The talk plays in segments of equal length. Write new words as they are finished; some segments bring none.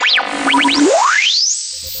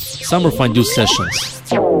Summer Fondue Sessions.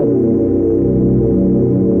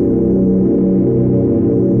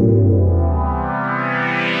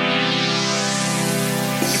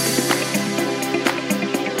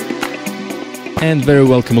 And very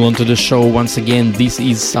welcome along to the show once again. This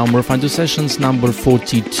is Summer Fondue Sessions number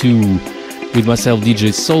 42 with myself,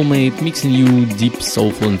 DJ Soulmate, mixing you deep,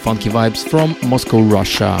 soulful and funky vibes from Moscow,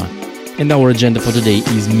 Russia. And our agenda for today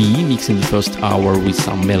is me mixing the first hour with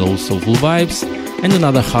some mellow, soulful vibes, and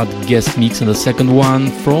another hot guest mix in the second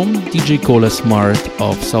one from DJ Kolya Smart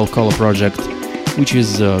of Soul Color Project, which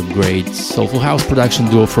is a great soulful house production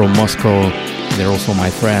duo from Moscow. They're also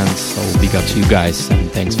my friends, so big up to you guys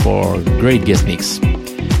and thanks for a great guest mix.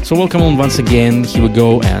 So welcome on once again, here we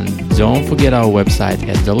go, and don't forget our website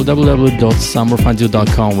at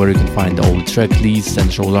www.summerfondue.com, where you can find all the track lists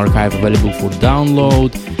and show archive available for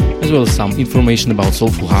download, as well as some information about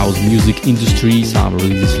soulful house music industry, some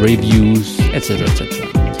release reviews, etc, etc.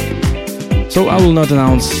 So I will not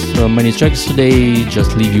announce many tracks today,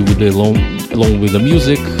 just leave you with along with the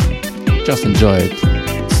music. Just enjoy it.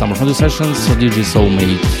 Summer Fondue Sessions, so DJ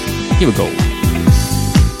Soulmate. Here we go.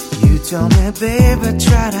 You tell me, baby,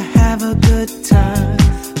 try to have a good time,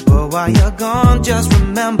 but while you're gone, just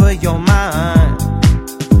remember you're mine.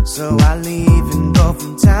 So I leave and go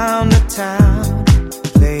from town to town.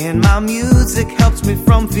 Playing my music helps me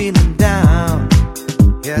from feeling down.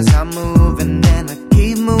 Yes, I'm moving and I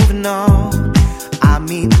keep moving on. I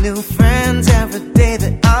meet new friends every day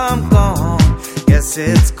that I'm gone. Yes,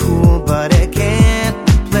 it's cool, but it can't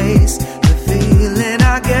replace the feeling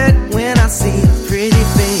I get when I see a pretty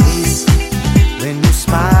face. When you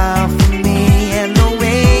smile for me and the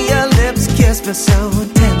way your lips kiss me so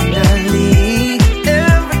tenderly.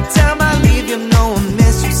 Every time I leave, you know I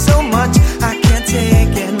miss you so much. I can't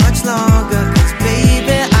take it much longer, 'cause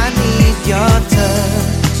baby, I need your touch.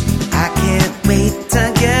 I can't wait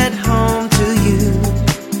to get home to you,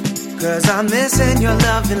 'cause I'm missing your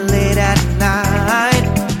loving late at night.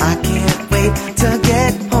 I can't wait to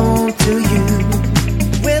get home to you.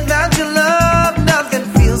 Without your love, nothing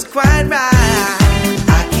feels quite right.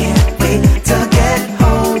 I can't wait to get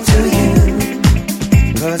home to you,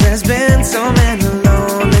 'cause there's been so many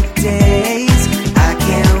lonely days. I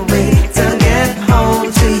can't wait to get home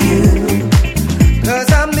to you, 'cause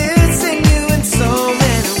I'm missing you in so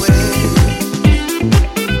many ways.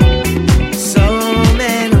 So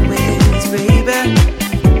many ways, baby.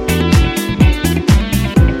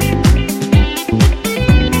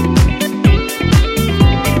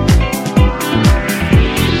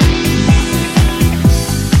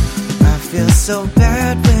 So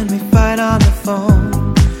bad when we fight on the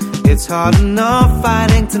phone. It's hard enough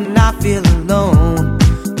fighting to not feel alone.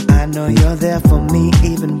 I know you're there for me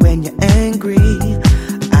even when you're angry.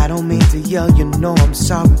 I don't mean to yell, you know I'm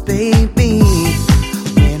sorry, baby.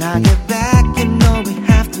 When I get back, you know we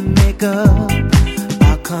have to make up.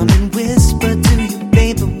 I'll come and whisper to you,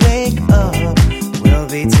 baby, wake up. We'll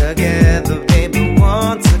be together, baby,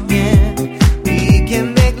 once again. We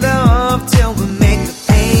can make love till we make the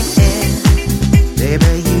pain end.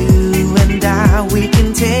 Baby, you and I, we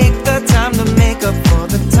can take the time to make up for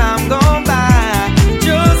the time gone by.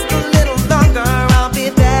 Just a little longer, I'll be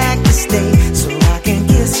back to stay, so I can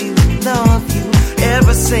kiss you and love you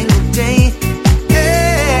every single day.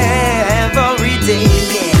 Every day,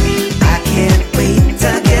 yeah. I can't wait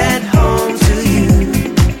to get home to you.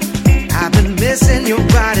 I've been missing your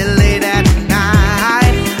body late at night.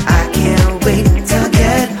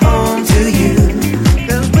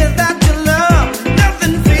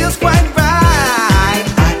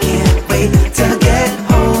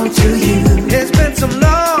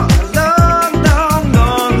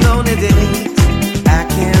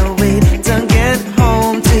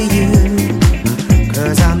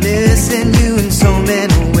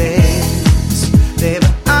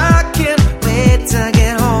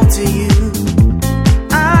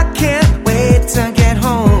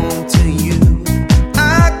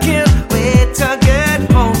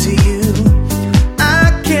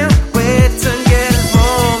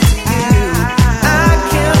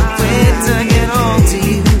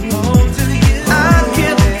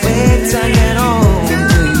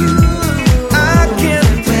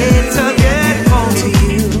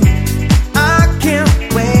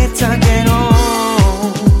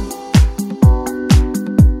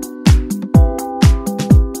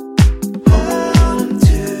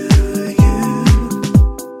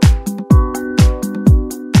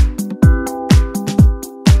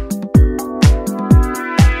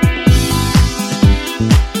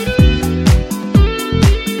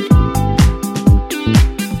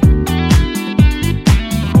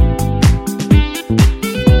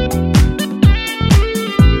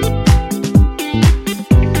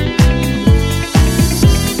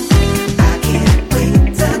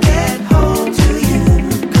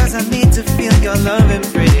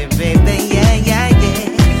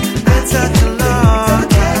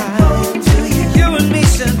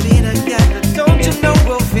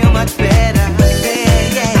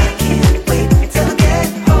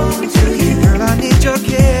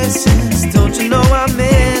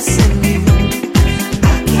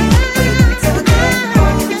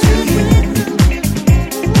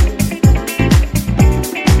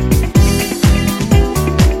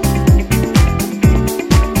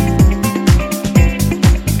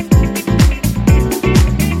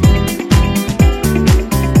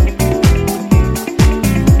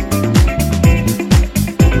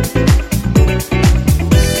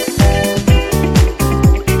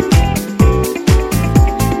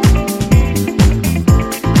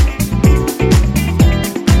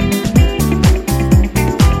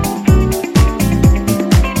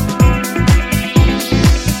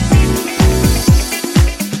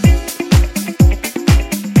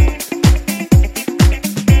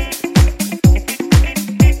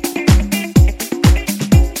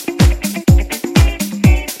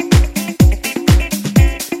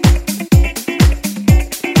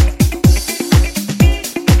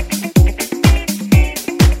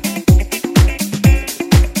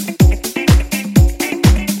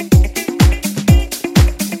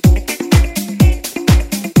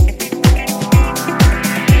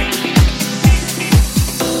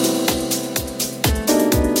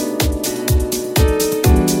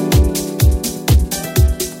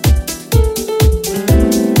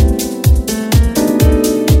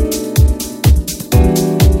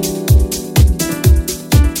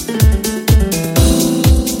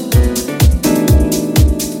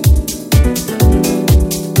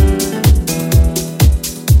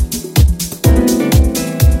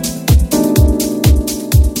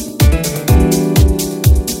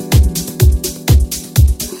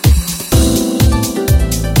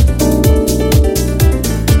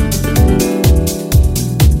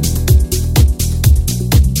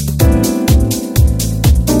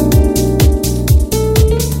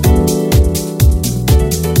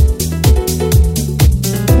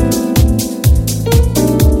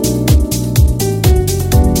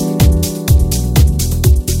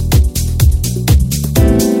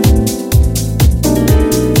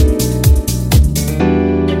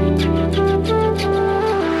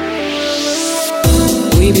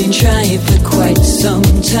 trying for quite some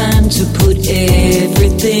time to put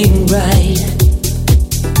everything right.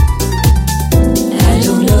 I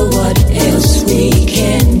don't know what else we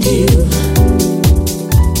can do.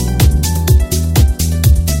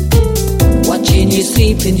 Watching you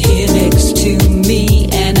sleeping here next to me,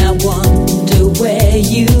 and I wonder where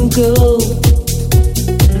you go.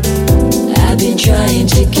 I've been trying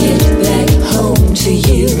to get back home to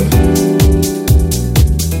you.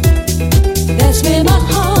 That's where my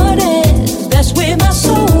heart is, that's where my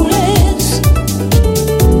soul is.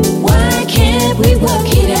 Why can't we work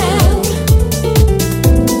it out?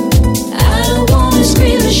 I don't wanna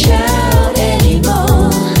scream and shout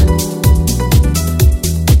anymore.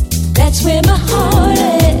 That's where my heart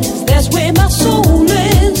is, that's where my soul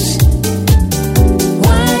is.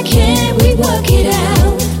 Why can't we work it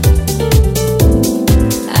out?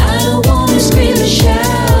 I don't wanna scream and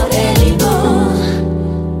shout anymore.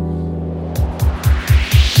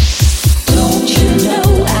 Don't you know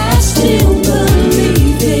I still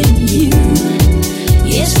believe in you?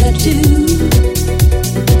 Yes, I do.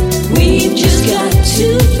 We've just got to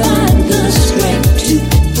find the strength to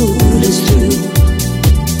pull us through.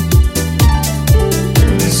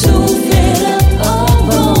 So fed up of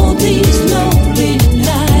all these lonely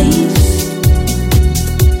nights.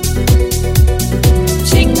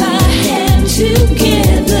 Take my hand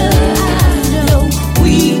together. I know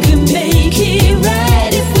we can make it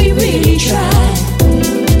right if we really try.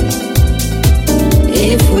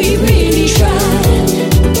 If we really try.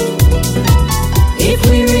 If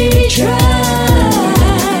we really try.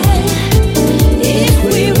 If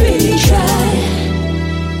we really try.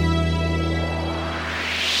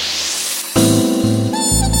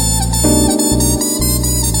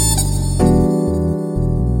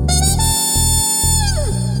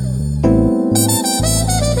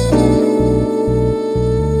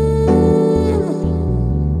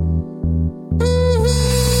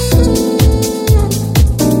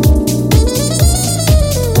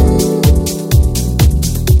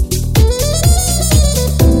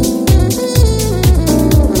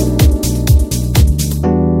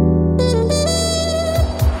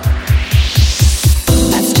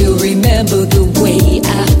 I still remember the way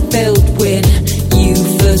I felt when you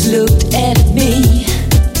first looked at me.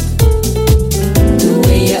 The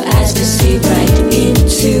way your eyes could see right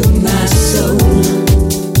into my soul.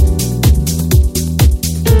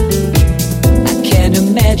 I can't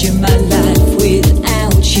imagine my life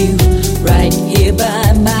without you right here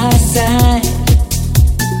by my side.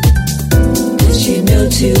 'Cause you know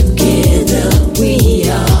together we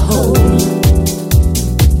are whole.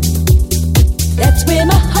 That's where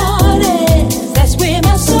my heart is, that's where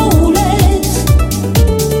my soul is.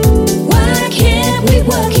 Why can't we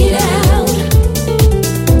work it out?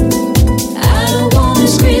 I don't wanna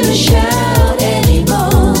scream and shout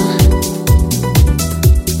anymore.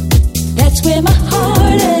 That's where my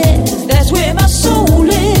heart is, that's where my soul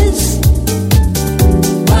is.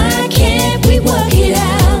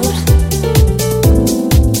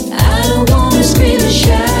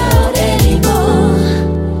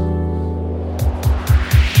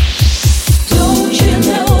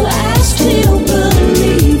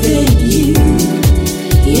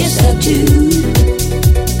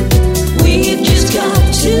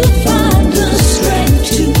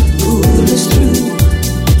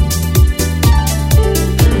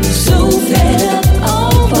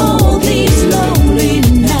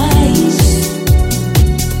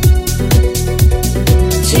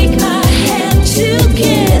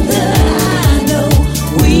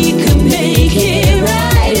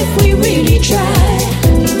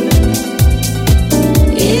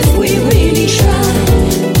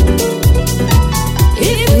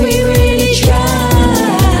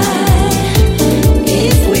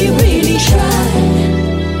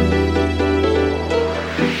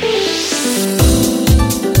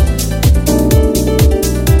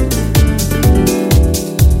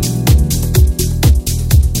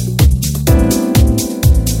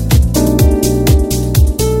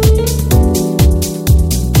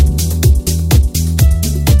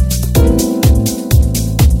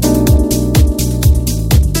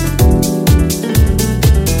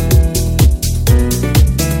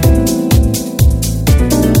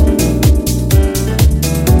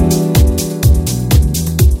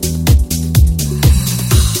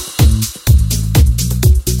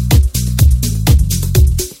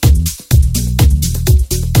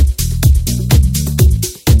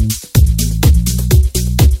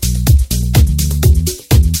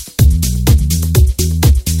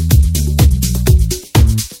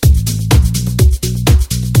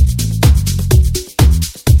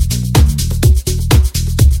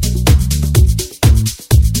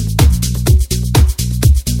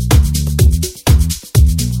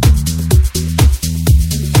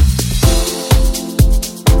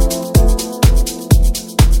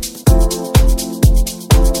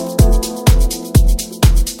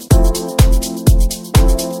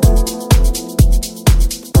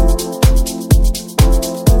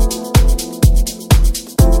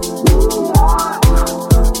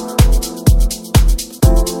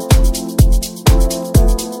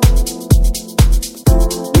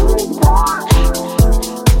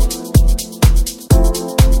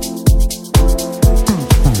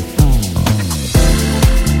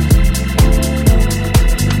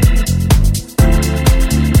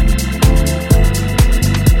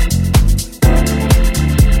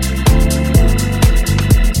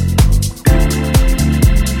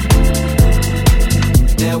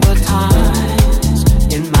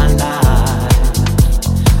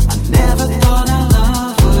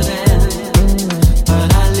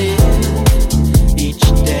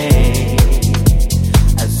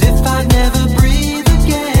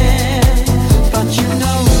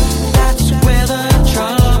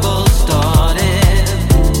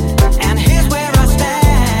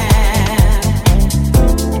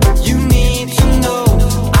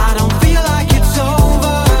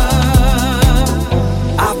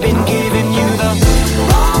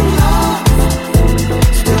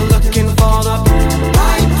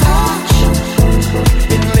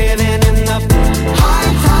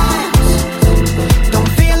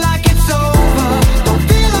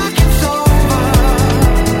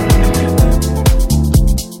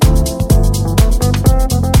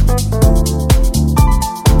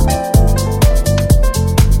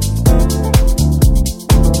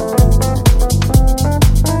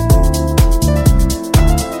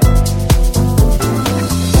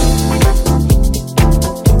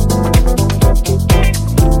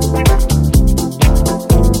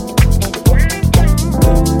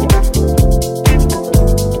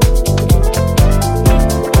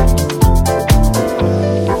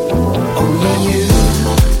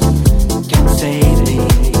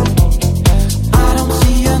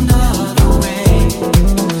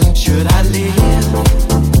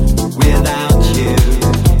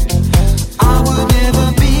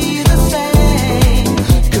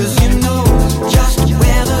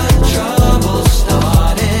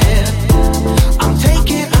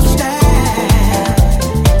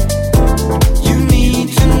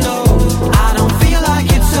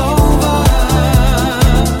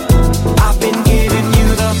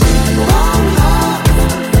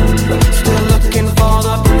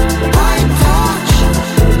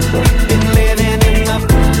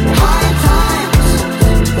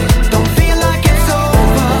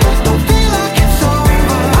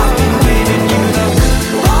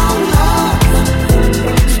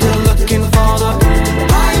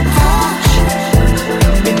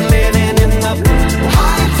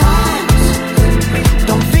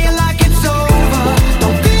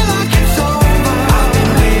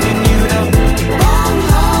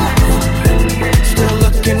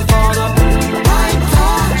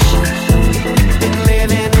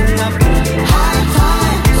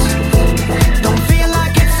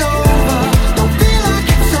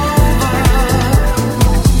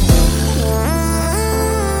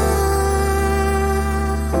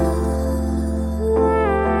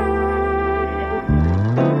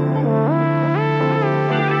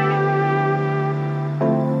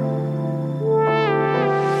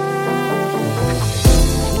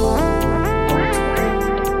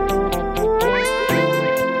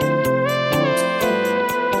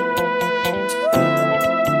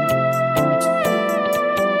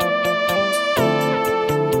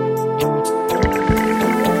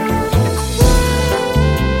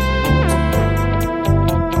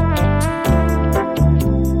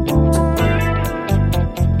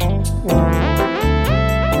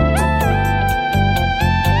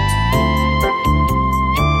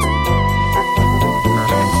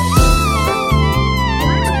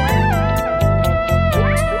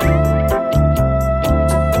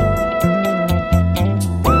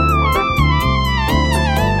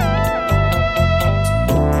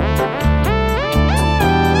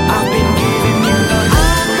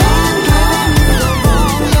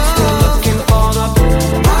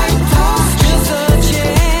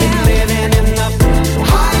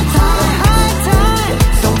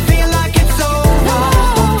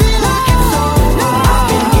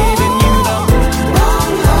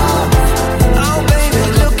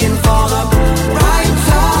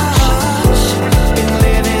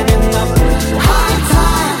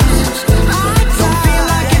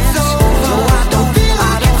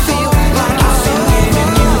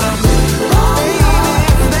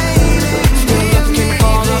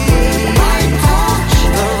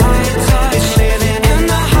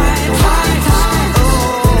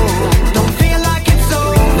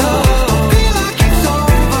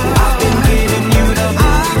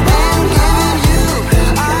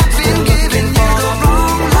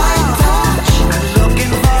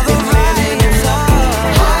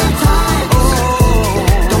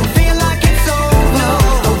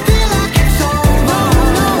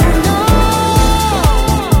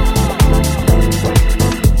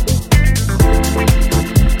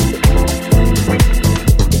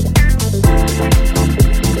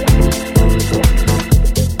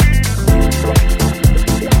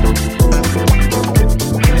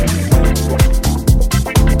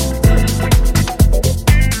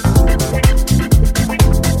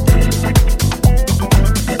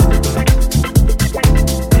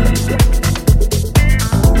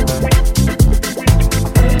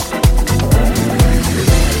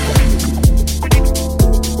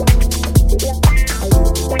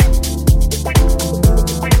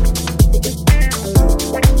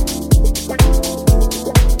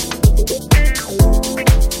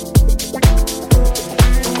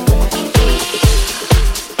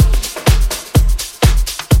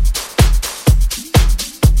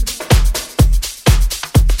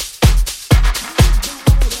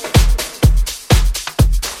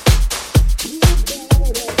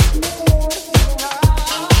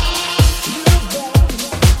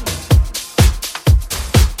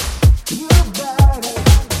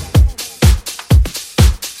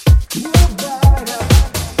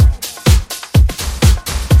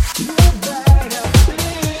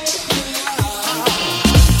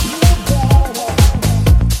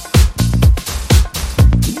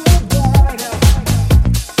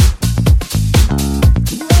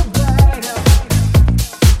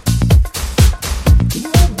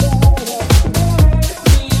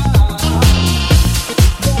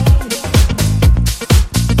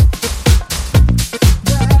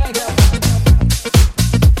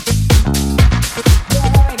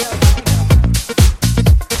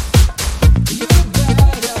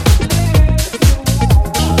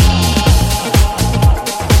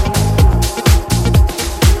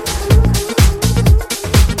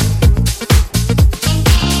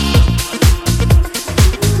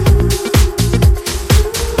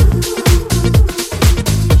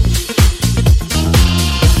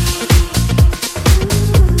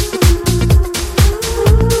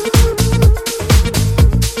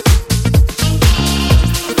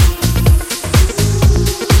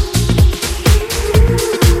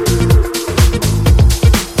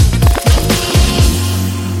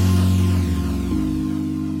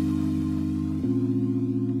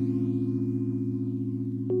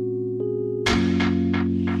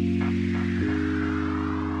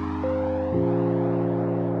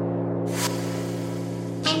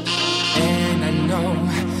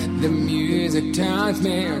 music turns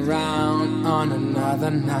me around on another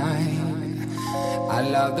night. I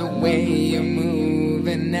love the way you're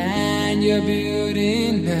moving and your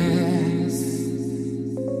beautiness.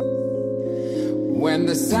 When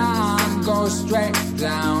the sun goes straight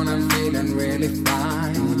down, I'm feeling really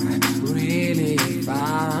fine, really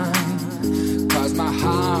fine. Cause my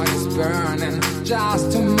heart is burning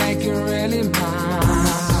just to make you really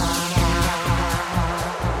mine.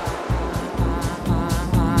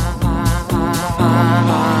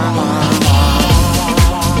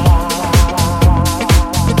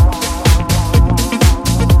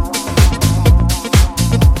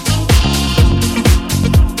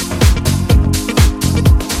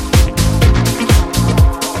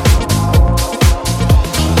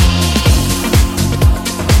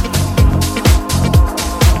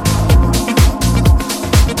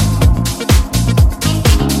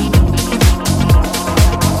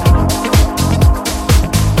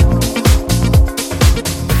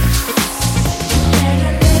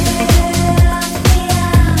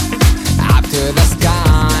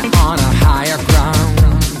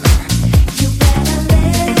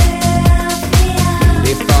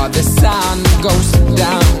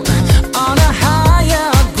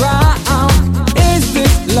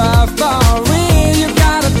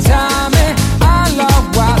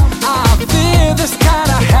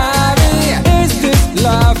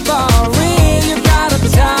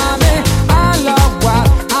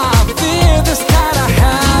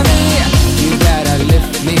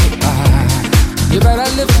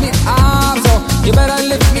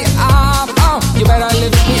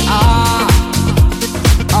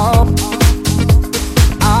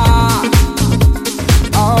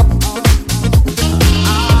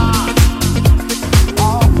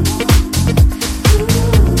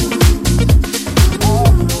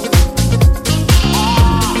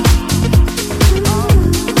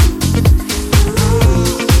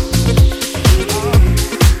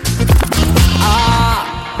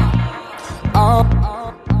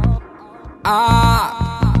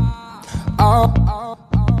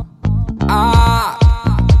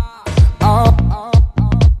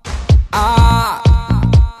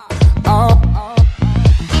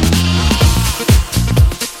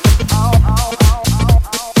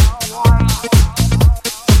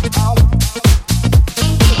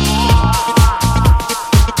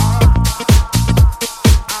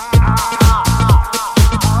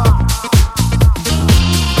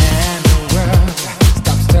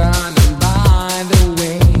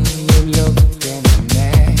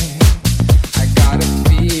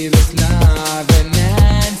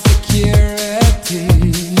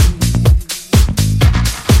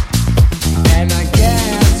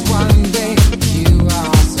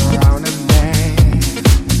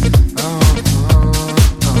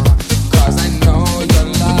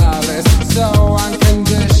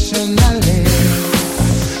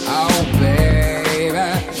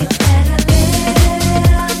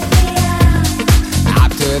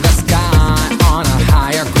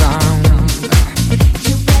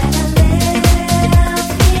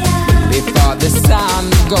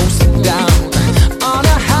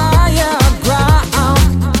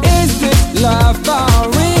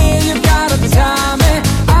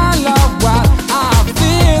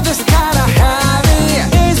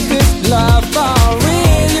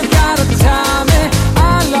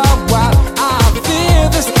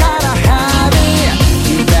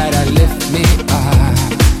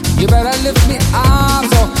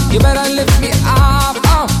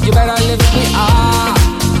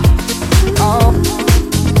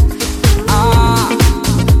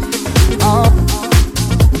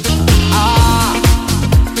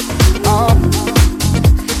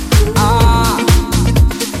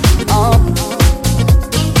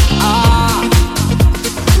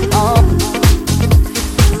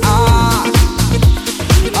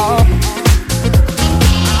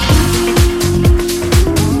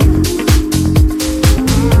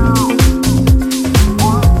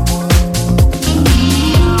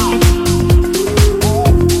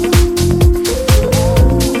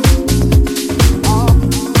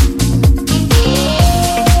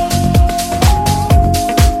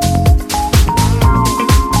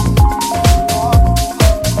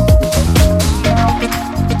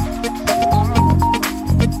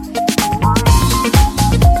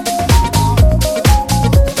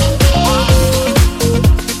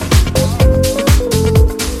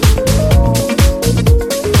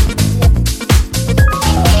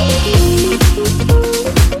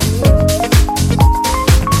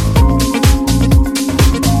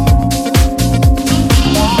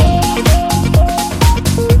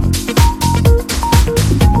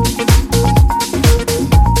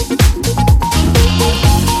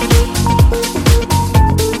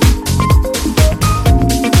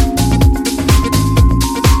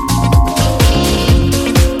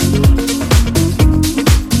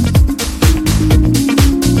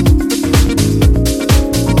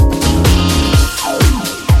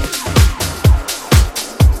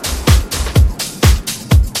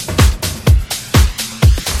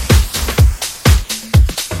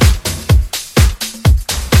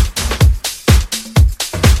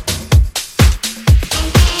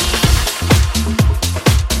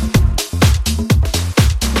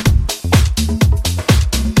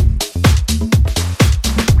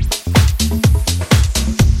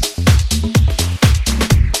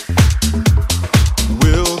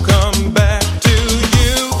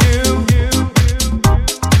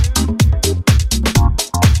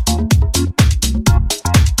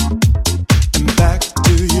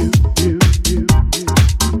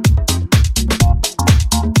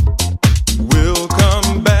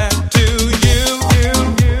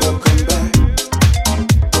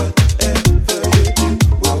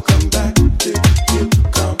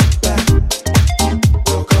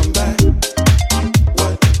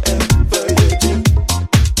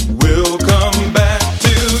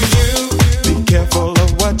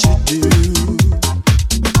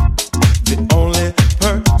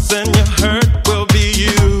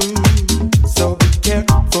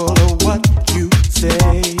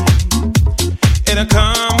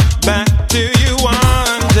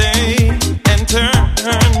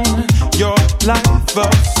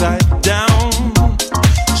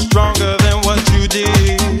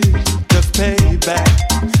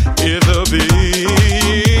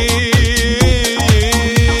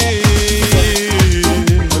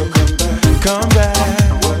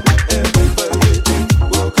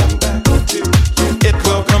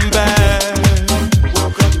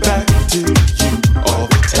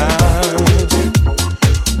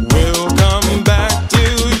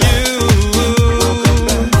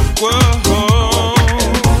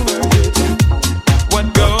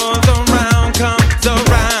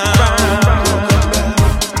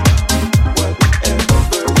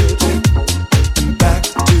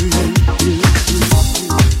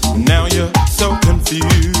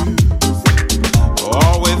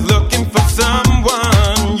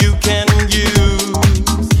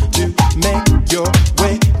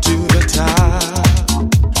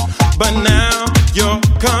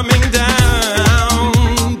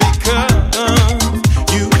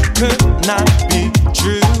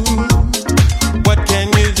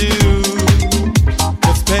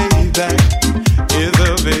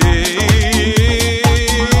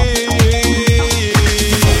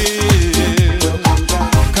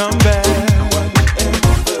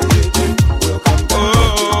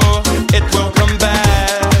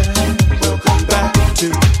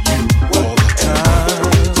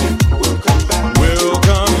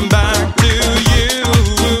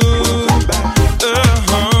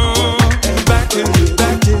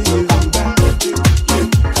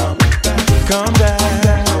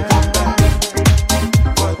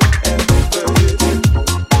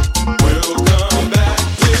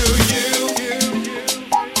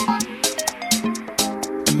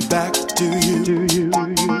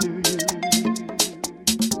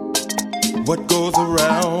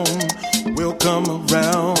 will come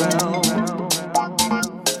around.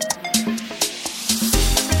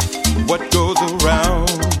 What goes around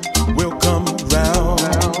will come around.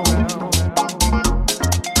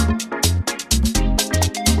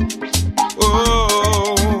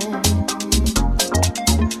 Oh,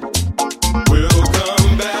 we'll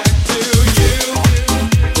come back to you.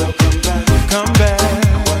 We'll come back, come back.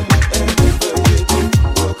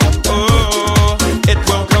 Oh, it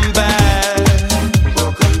will come back.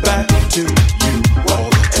 We'll come back to you all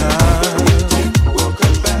the time. We'll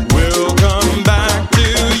come back. We'll come back to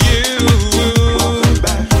you.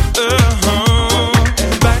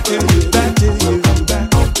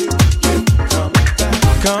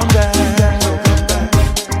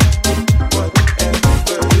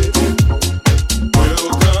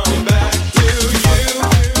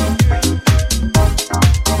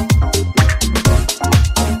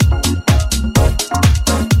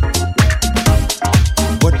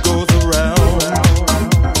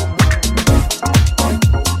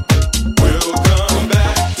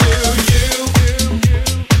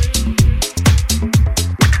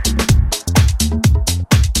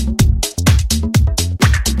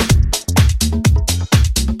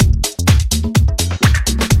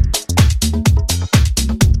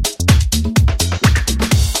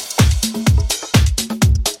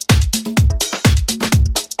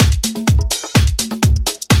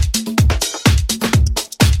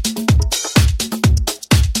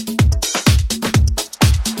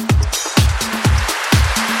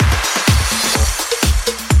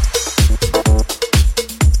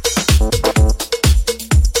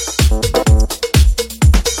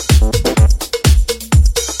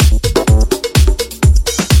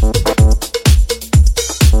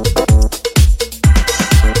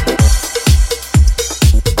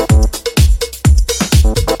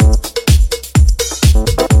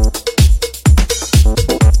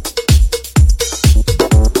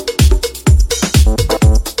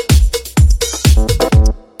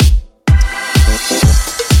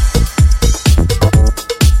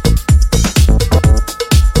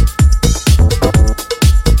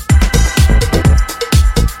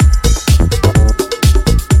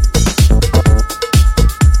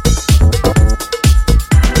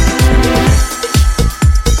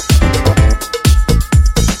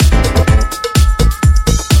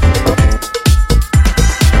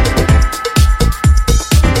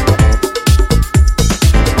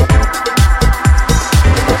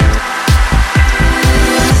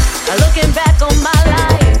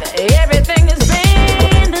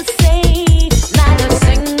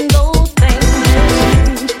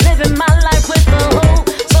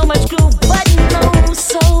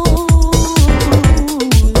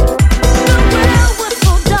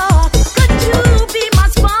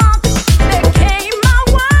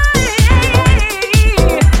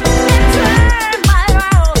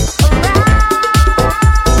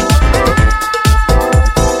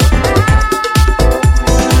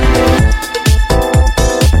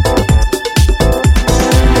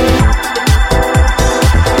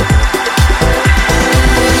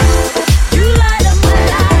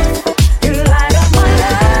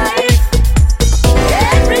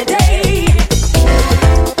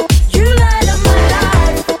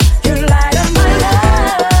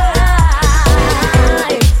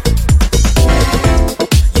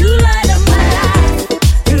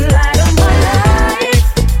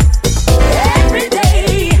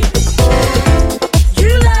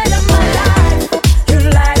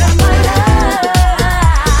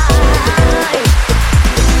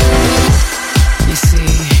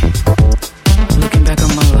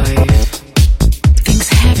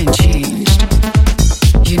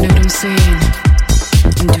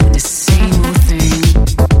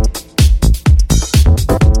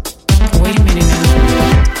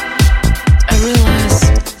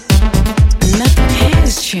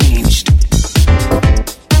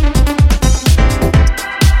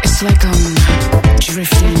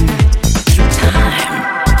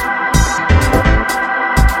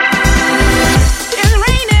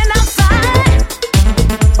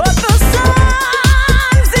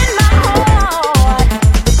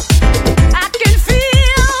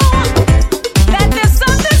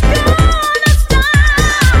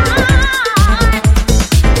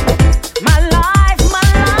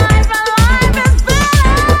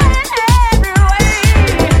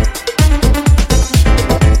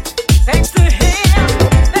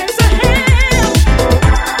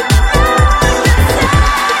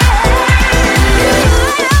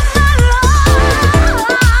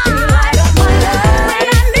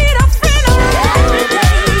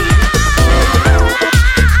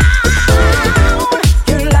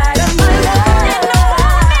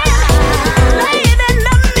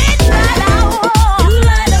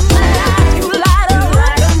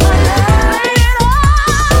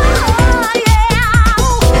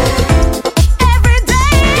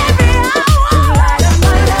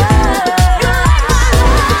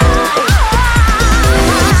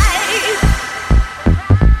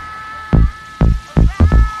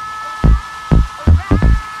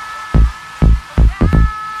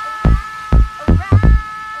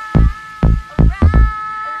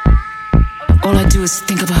 all I do is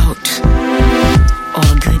think about all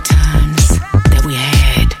the good times that we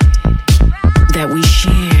had, that we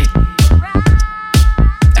shared.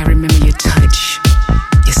 I remember your touch,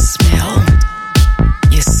 your smell,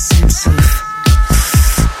 your sense of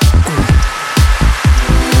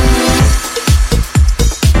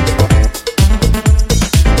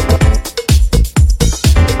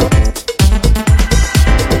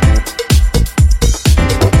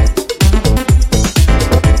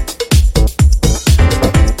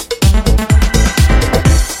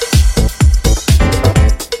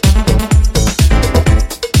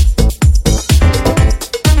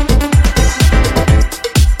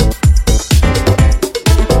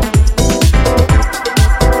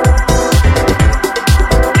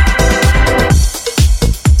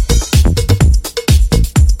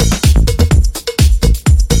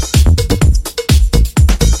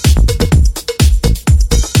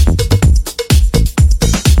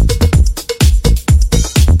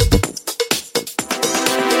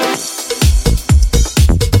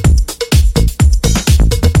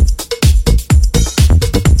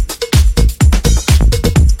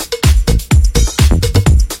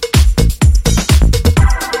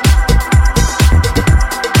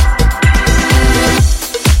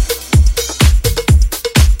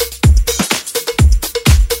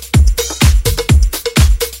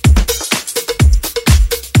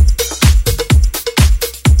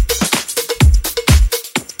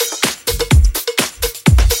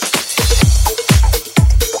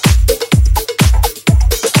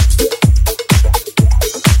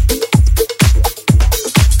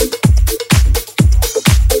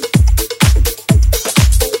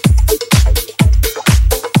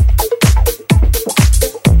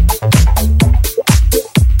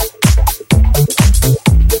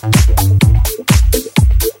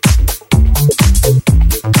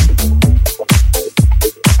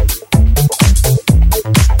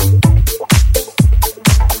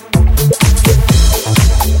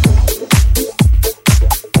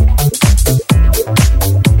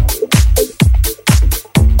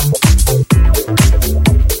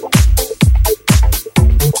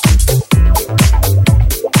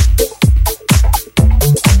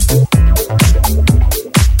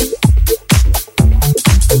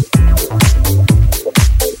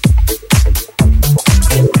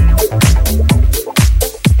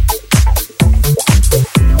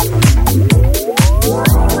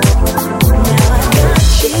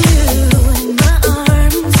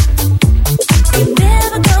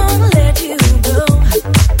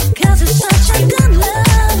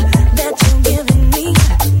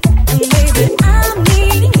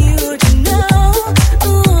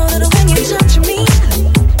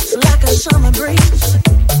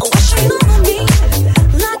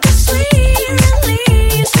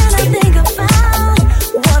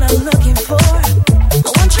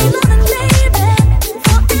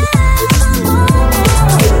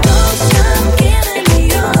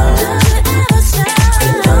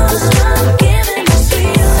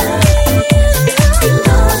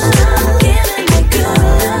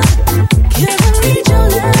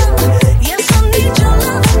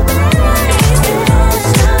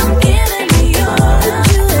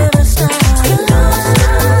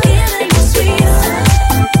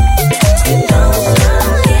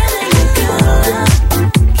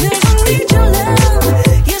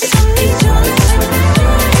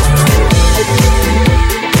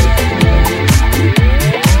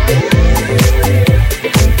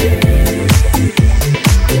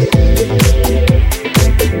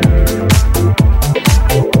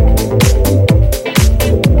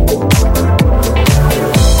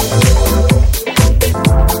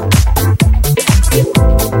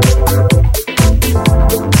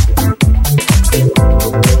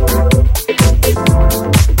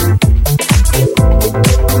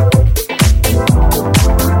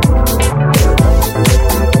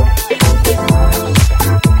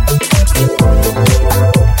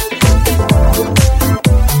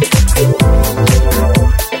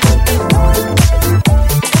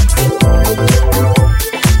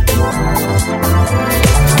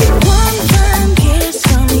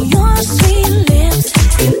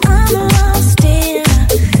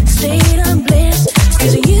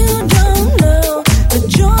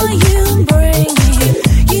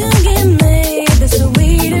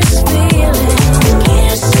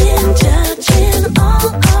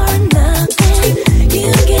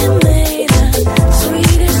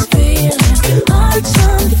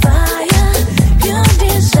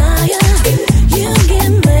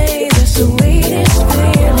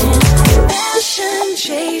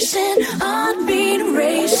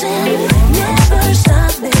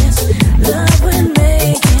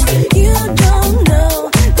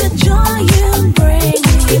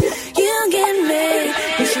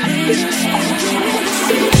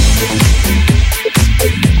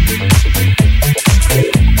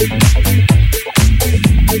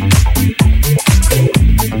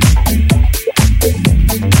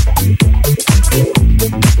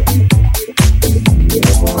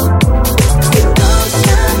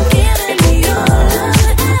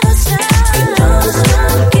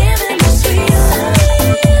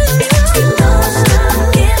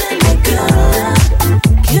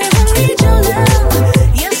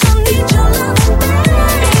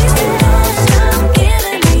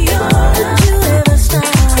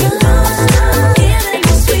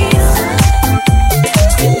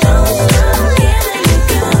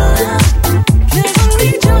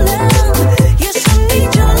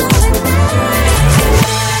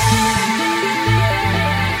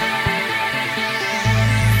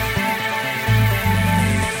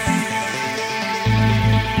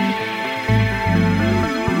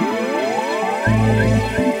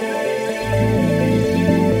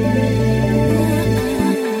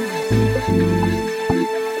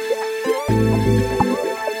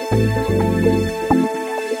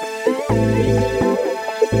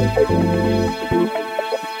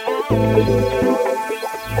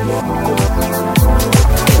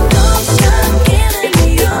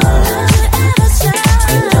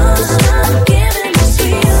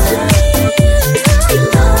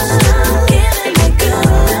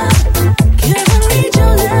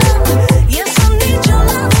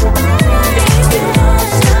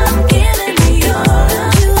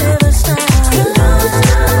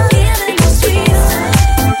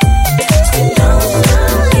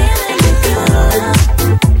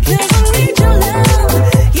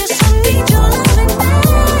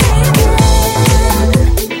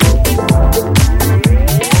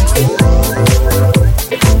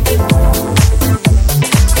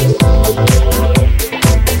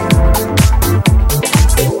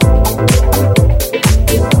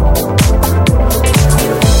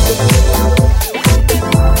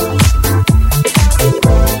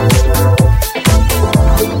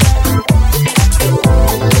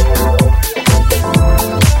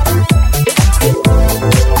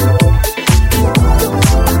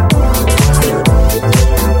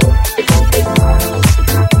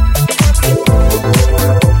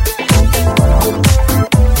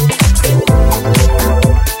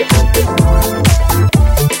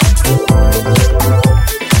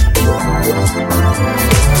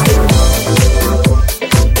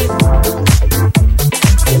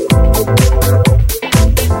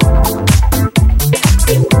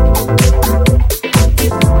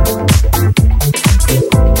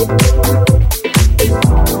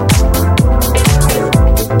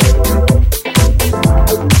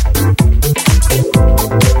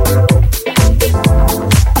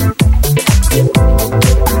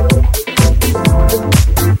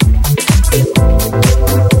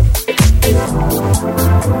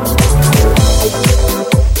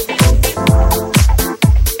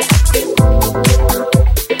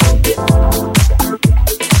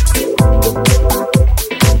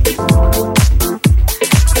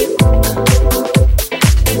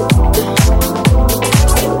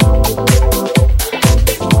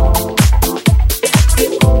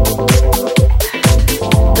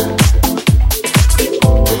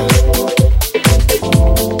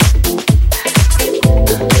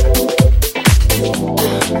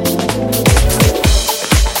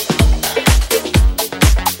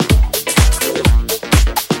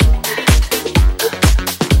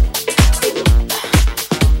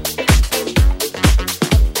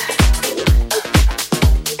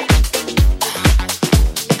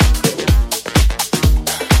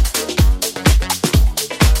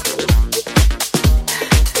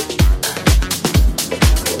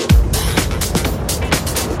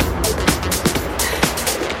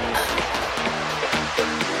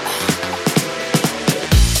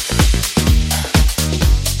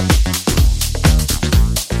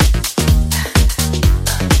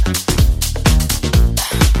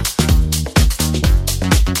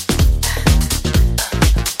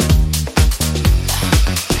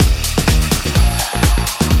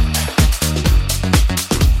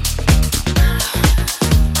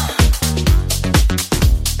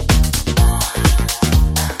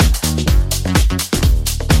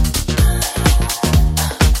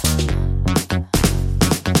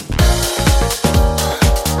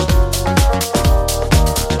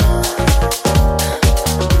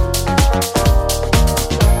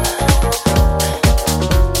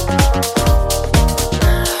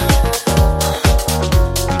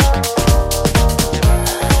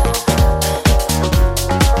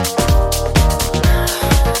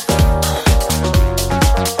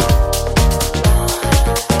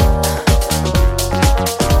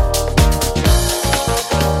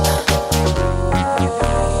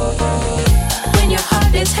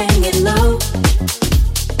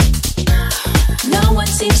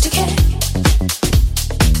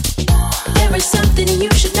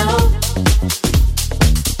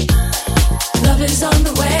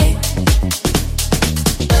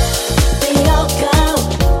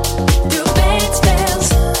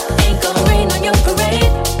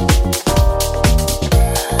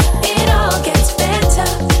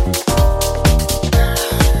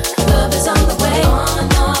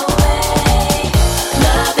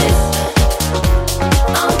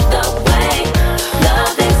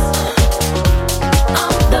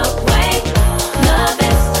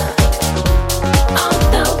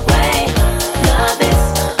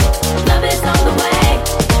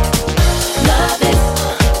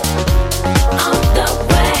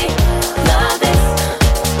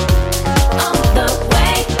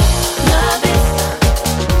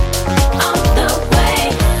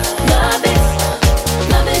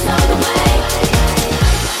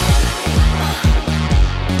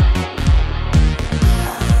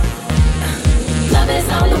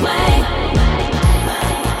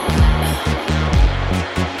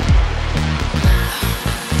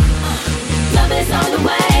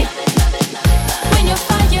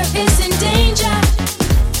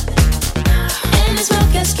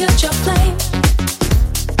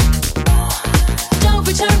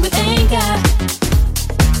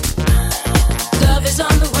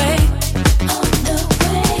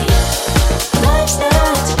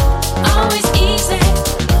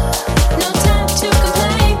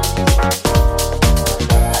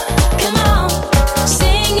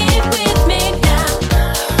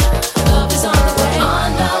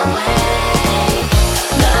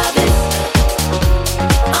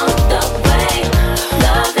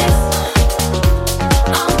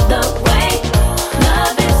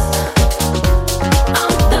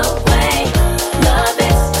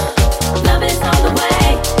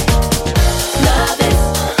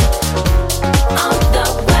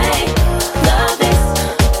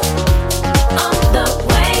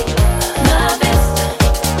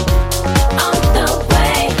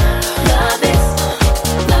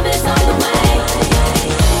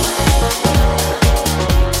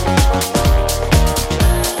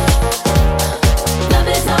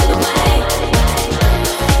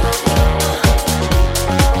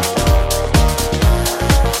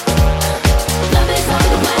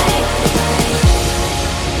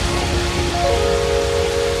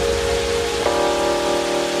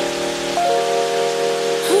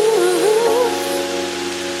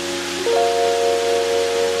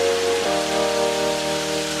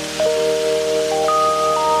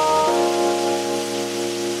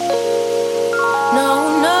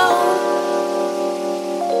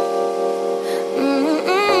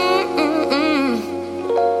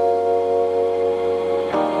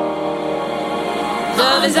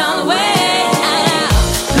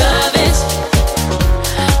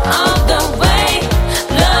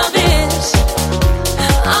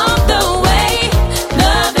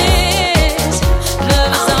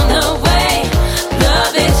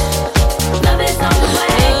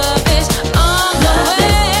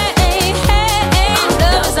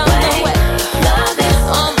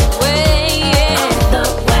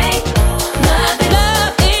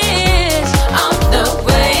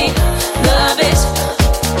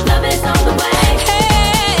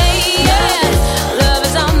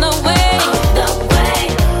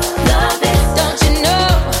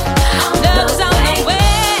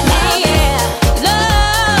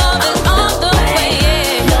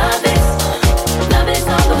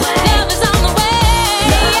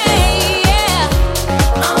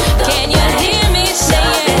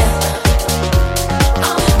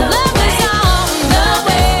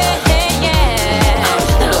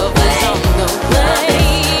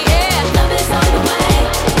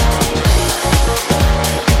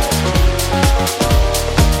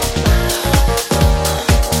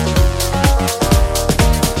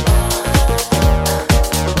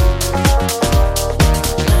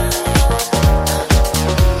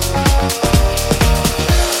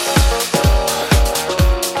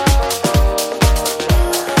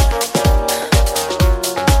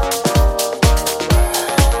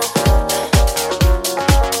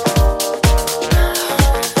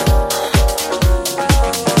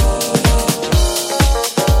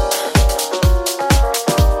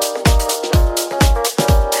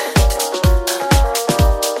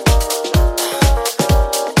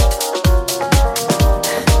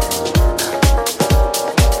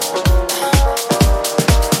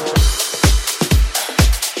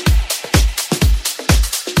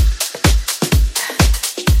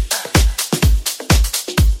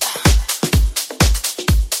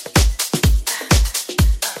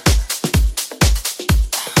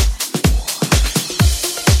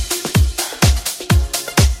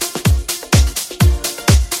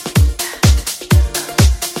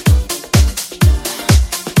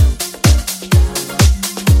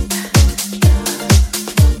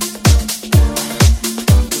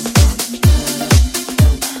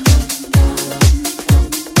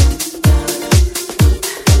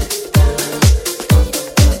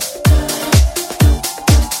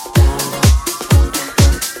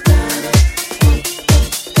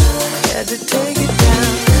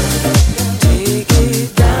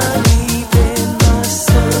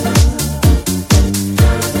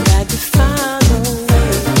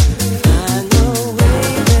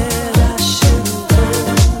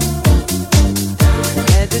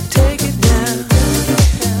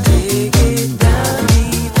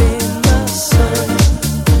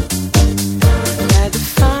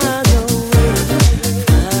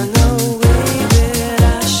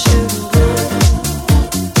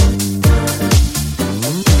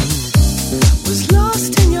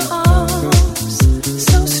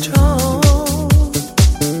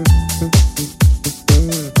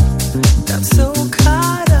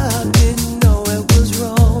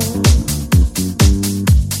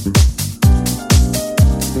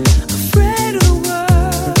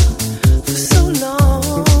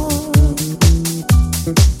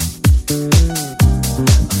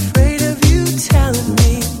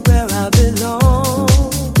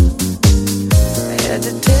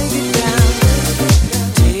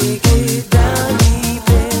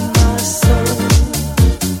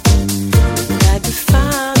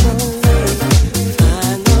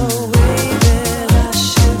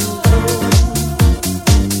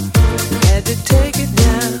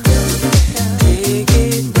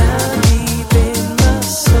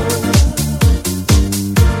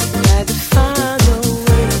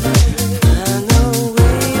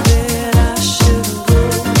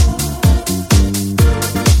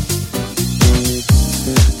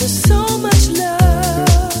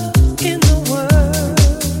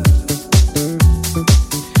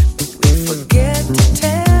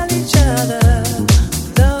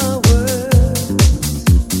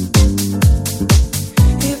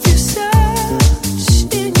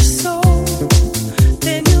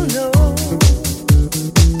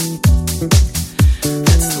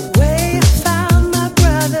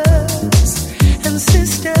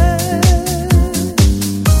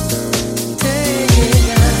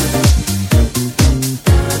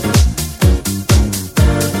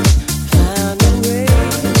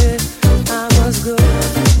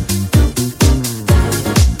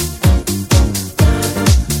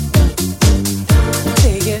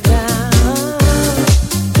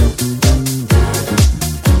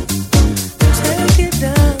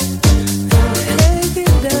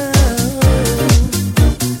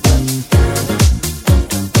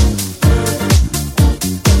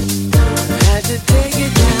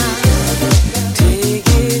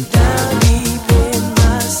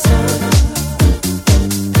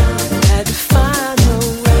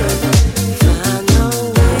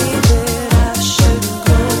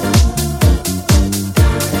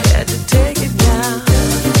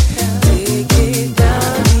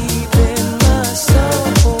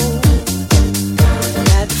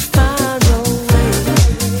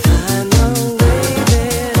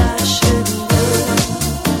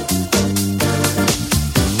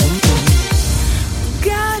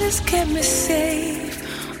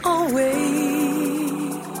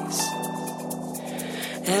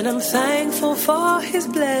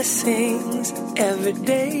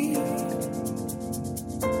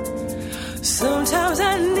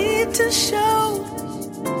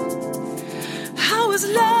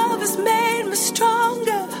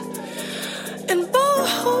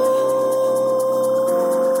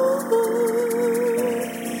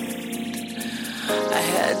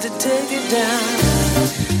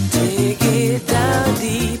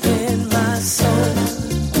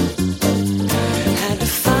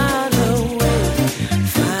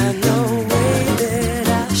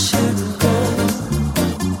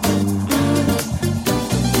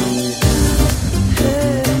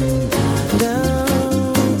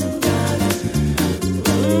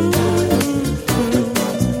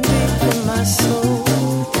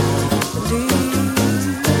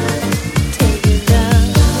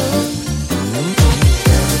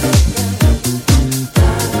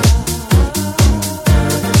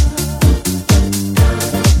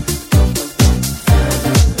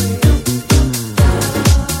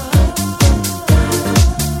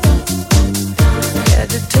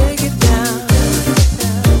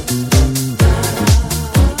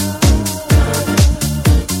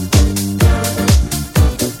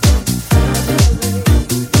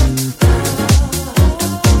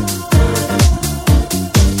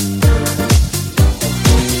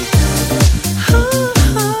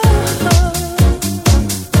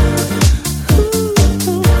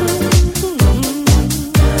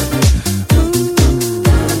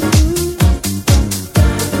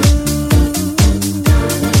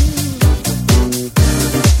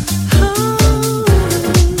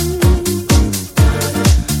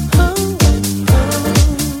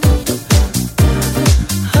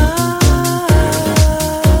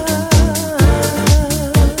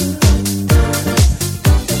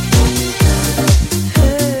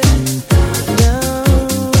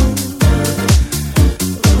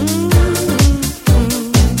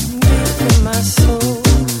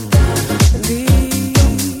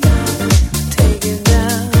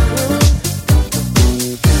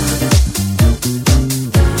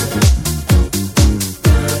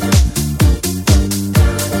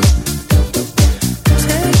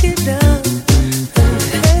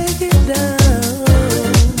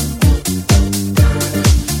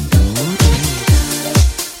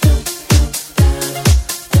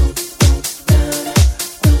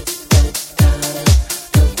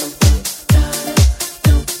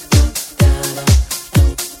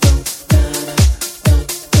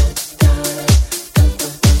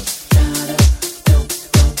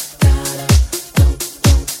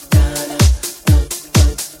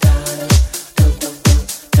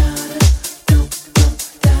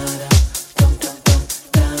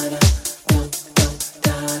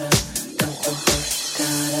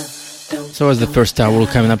So as the first hour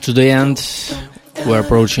coming up to the end, we're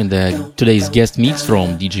approaching today's guest mix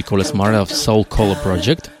from DJ Kolya Smart of Soul Color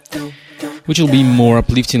Project, which will be more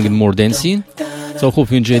uplifting and more dancey. So I hope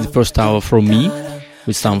you enjoyed the first hour from me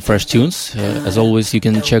with some fresh tunes. As always, you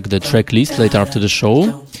can check the track list later after the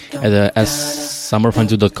show at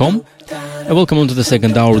summerfondue.com. And welcome on to the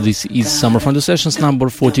second hour. This is Summer Fondue Sessions number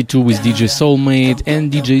 42 with DJ Soulmate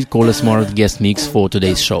and DJ Kolya Smart guest mix for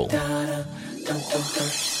today's show.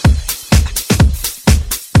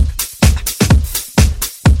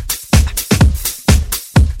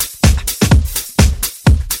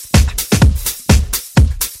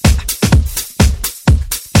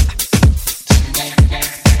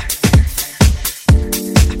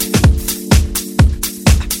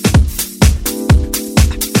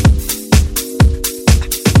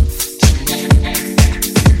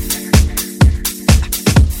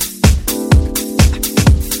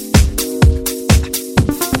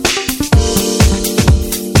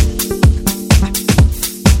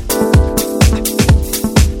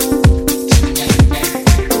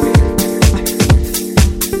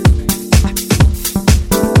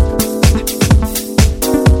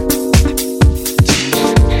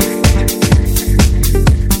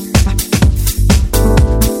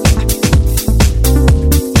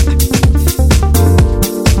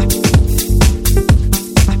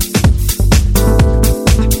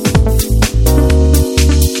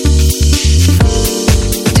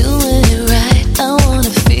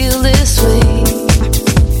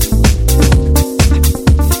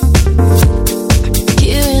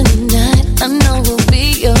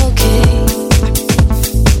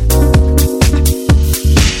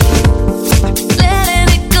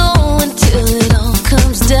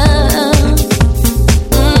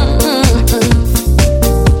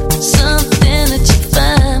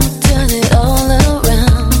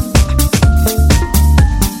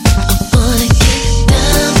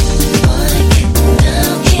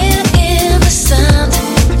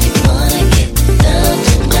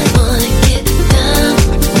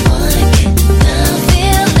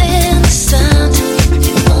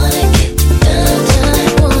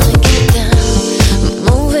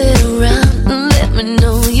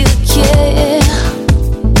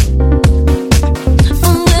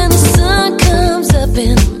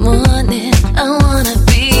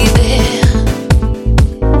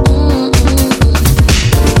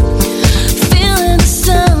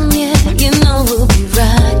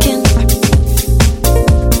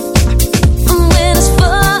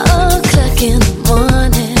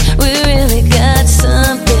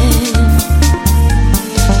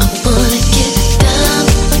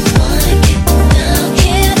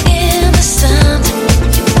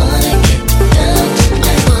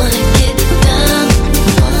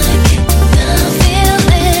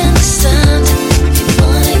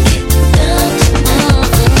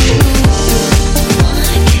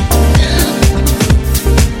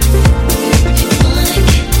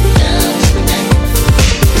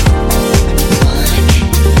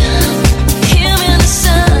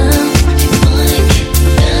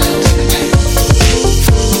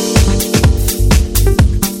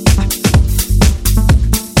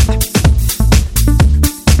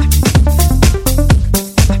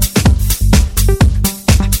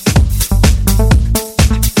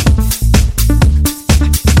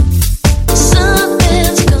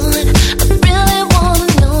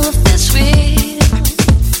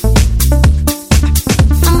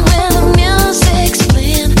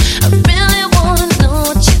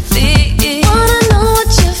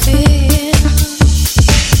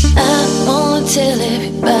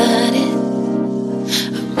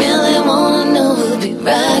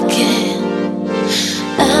 rocking.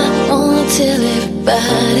 I wanna tell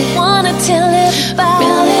everybody. Wanna tell everybody.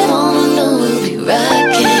 Really wanna know we'll be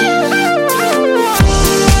rocking.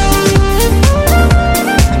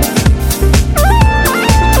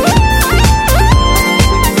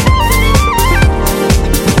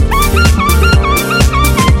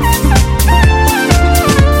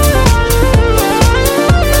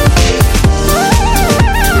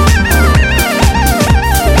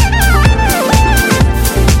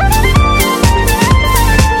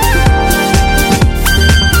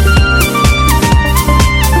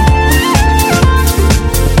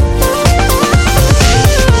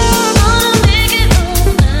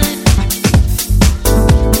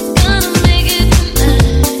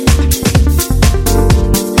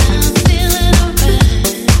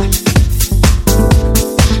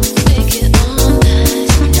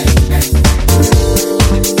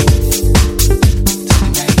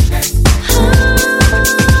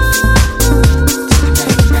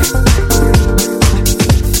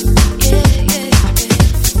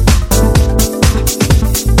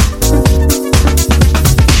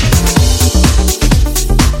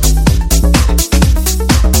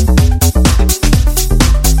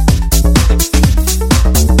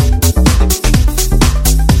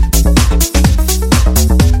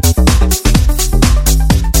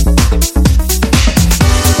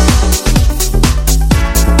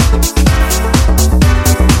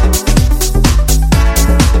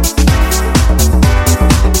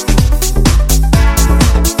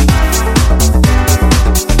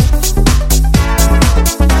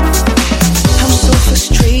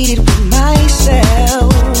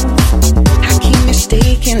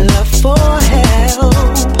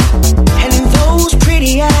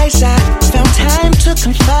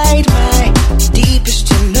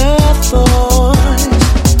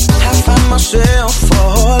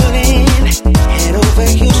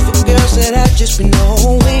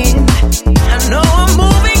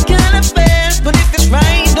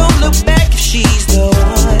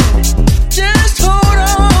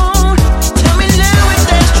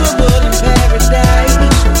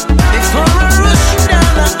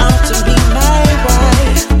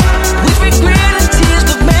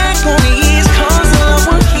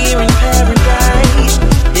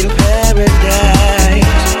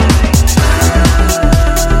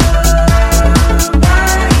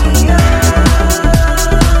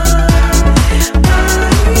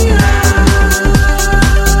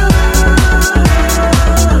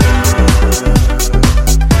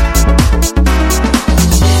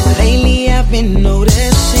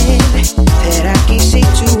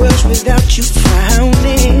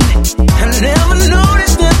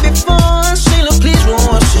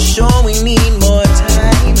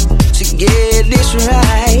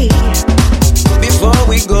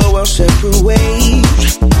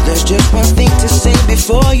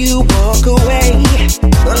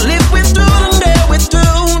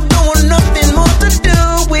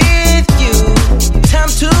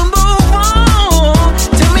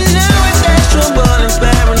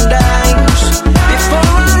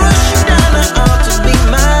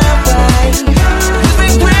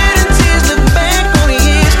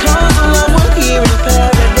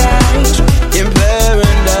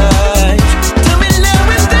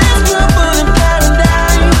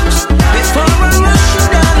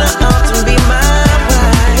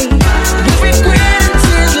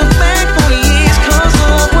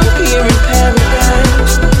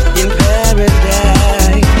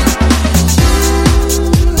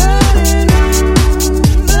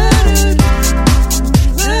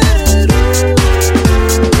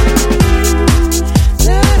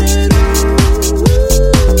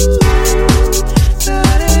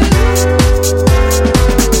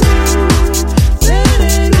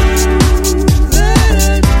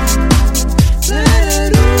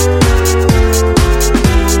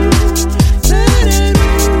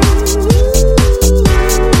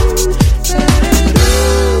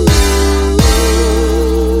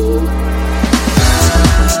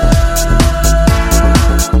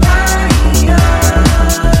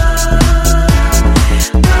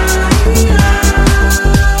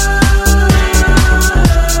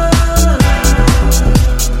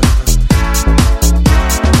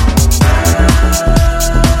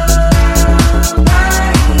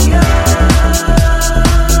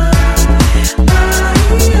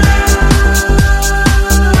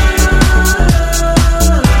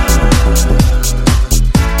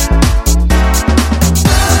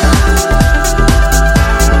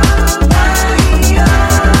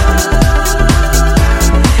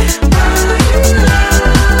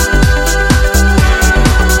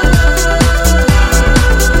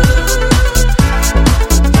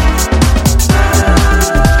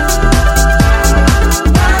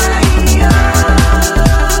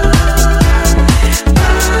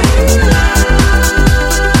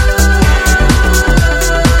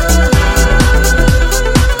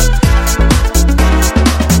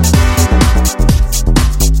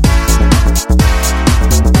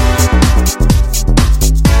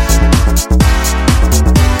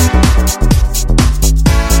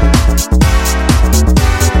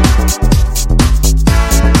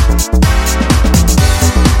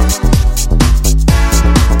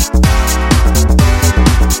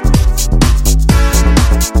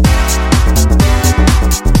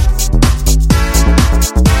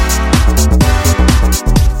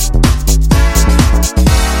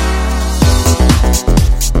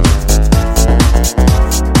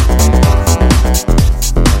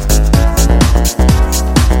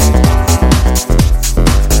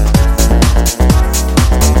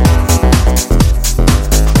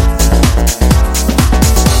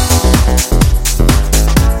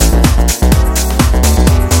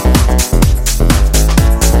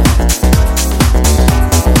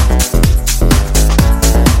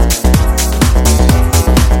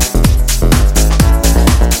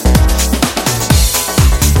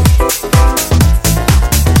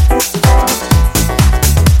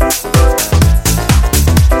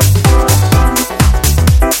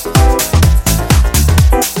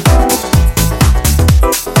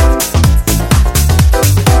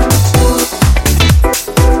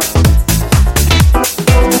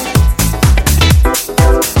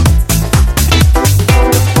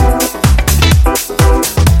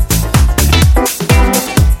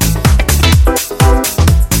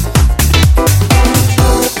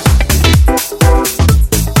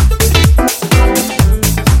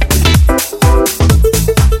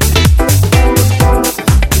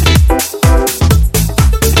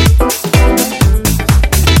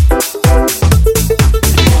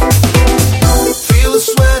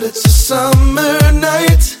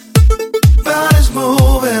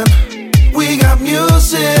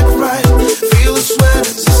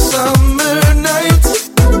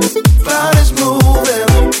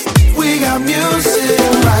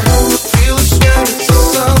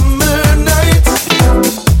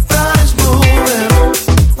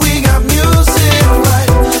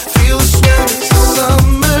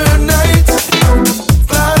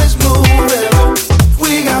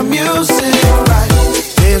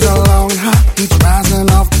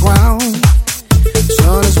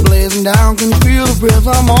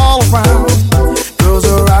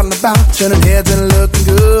 about, turning heads and looking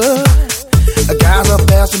good. Guys are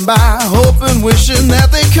passing by, hoping, wishing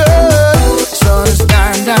that they could. Sun is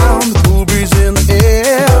dying down, the cool breeze in the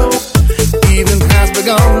air. Evening has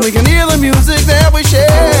begun, we can hear the music that we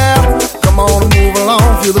share. Come on and move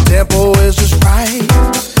along, feel the tempo is just right.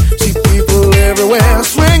 See people everywhere,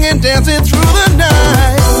 swinging, dancing through the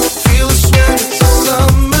night. Feel the sweat, it's a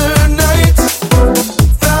summer night.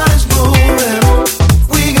 Body's moving,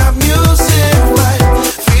 we got music right.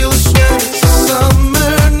 Feel the sweat, it's a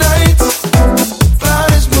summer night.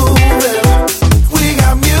 Body's moving, we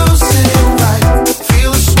got music right.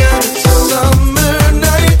 Feel the sweat, it's a summer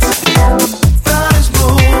night. Body's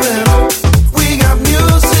moving, we got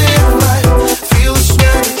music right. Feel the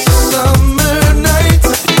sweat, it's a summer night.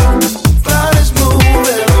 Body's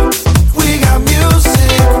moving, we got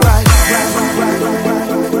music right.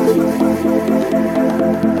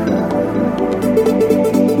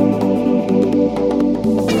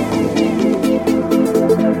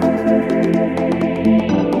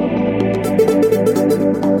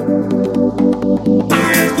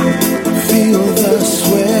 Feel the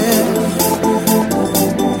sweat.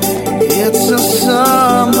 It's a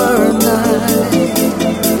summer night.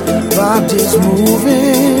 Body's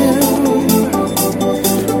moving.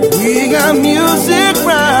 We got music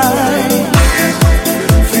right.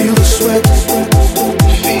 Feel the sweat.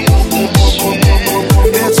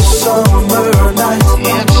 It's a summer night.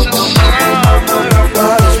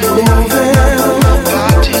 Body's moving.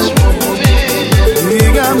 We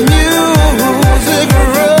got music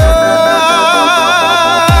right.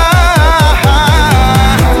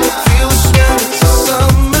 Feel the sweat, it's a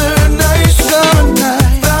summer night.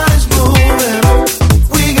 Body's moving,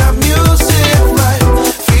 we got music right.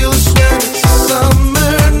 Feel the sweat, it's a summer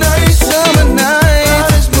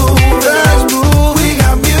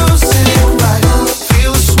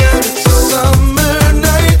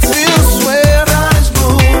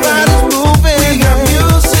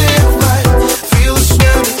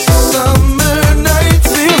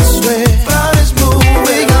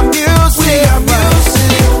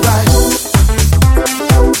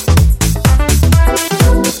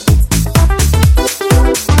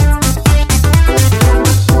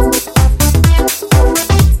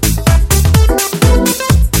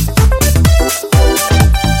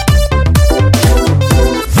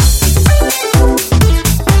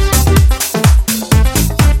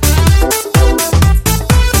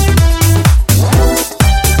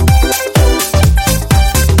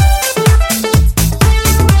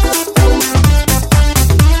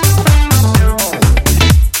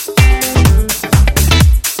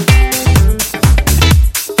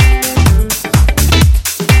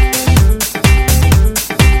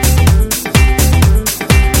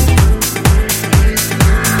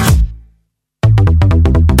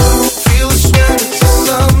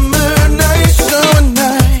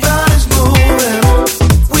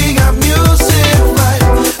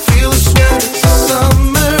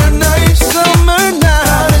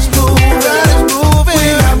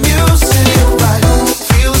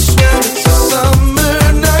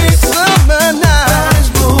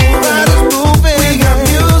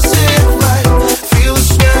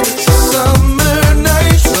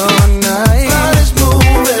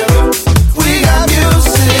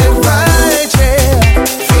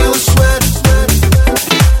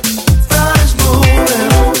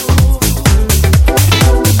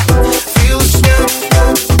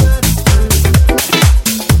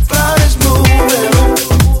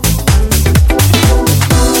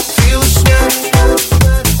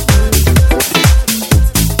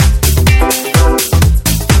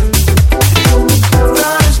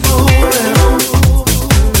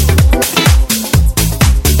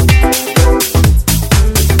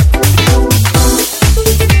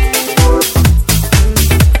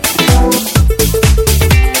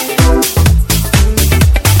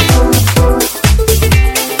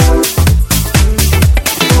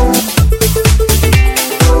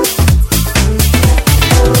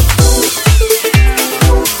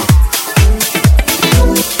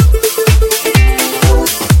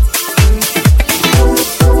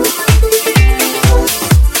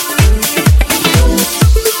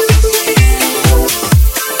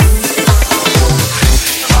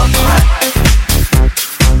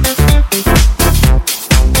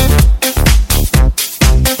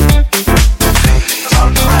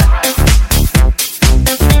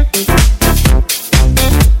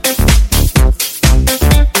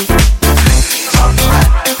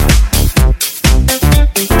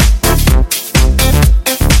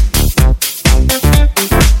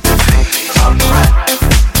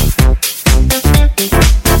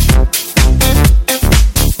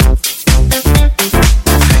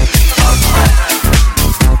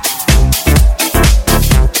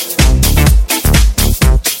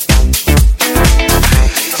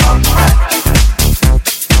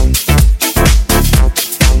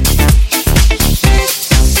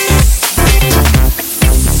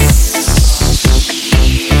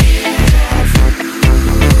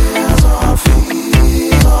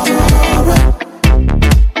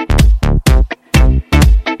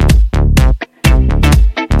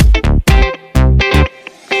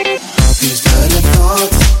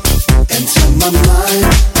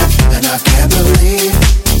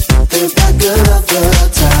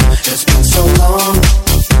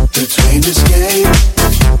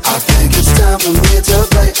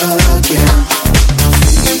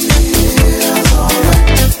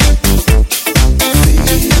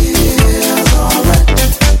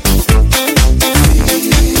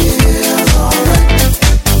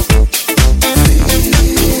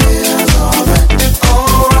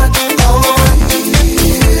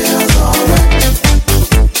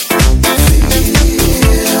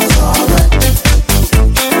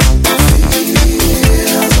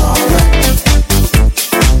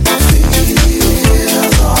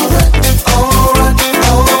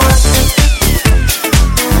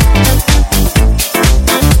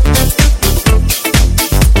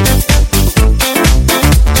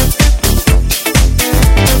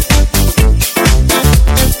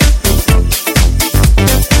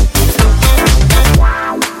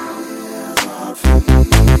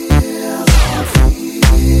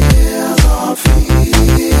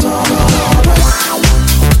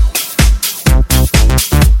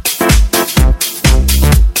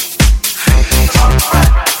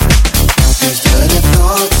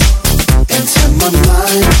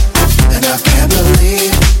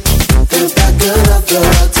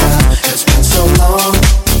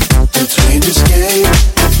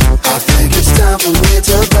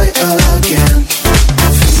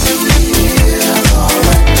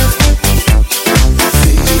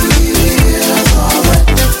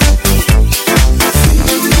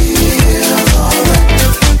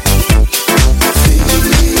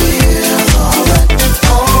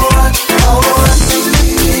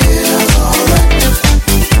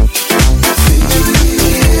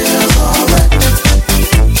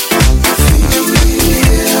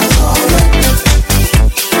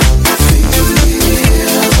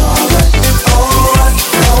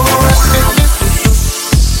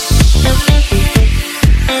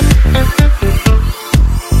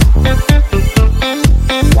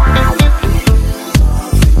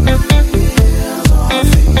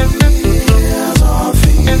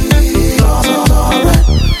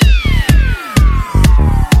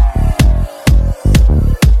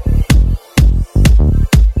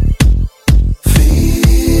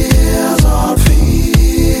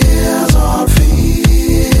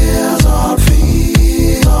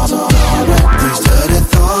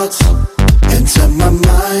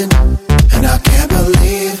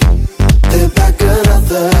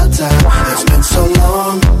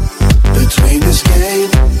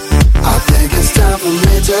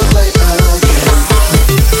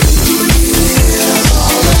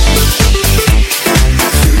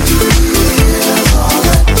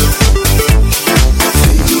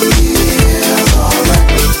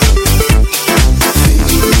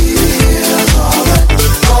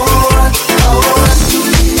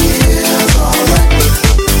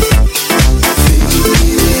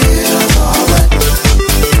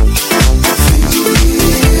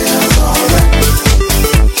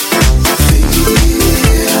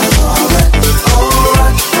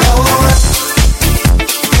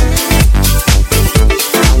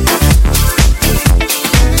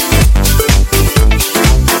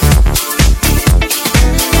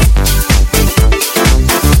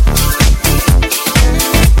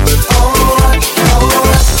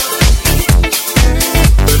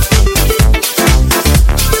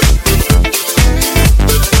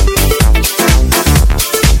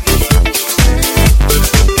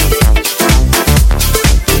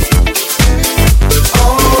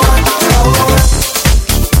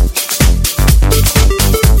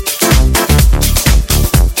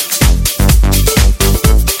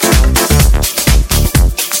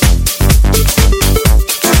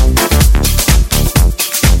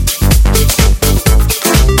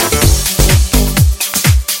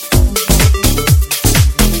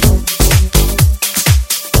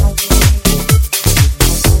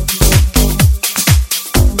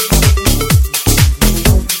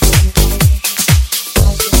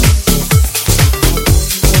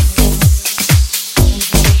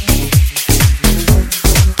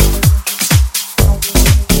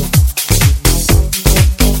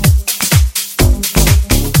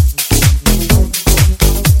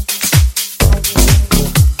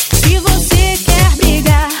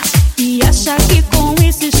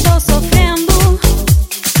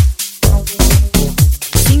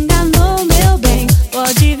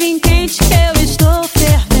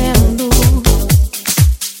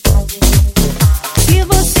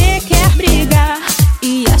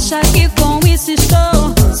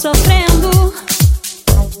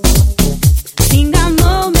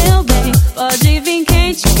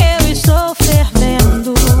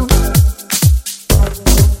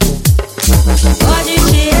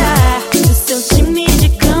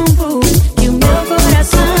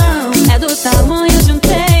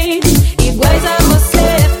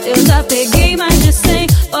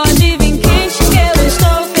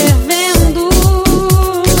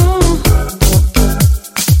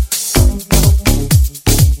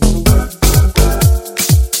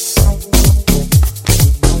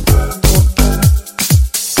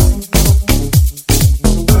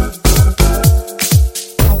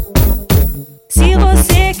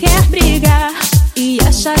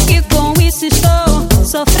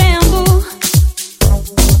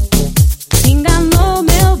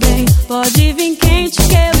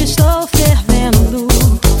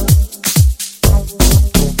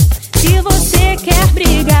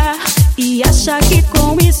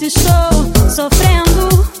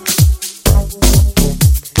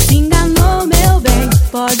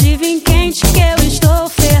quente que eu estou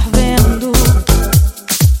fervendo.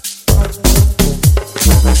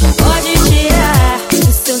 Pode tirar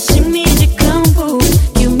o seu time de campo,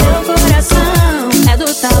 que o meu coração é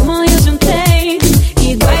do tamanho de um trem.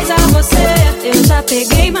 Iguais a você, eu já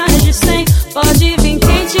peguei mais de 100. Pode vir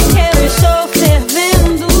quente que eu estou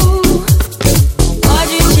fervendo.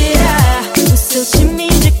 Pode tirar o seu time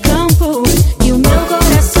de campo, que o meu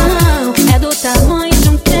coração é do tamanho de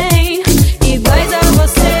um trem. Iguais a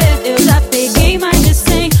você, eu já peguei mais de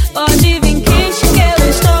 100. Pode vir quente que eu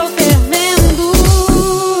estou fervendo.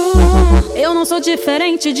 Eu não sou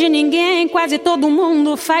diferente de ninguém, quase todo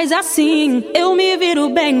mundo faz assim. Eu me viro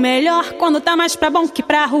bem melhor quando tá mais pra bom que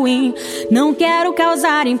pra ruim. Não quero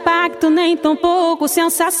causar impacto, nem tão pouco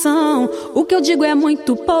sensação. O que eu digo é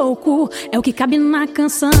muito pouco, é o que cabe na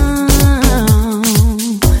canção.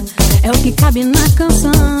 É o que cabe na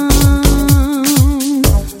canção.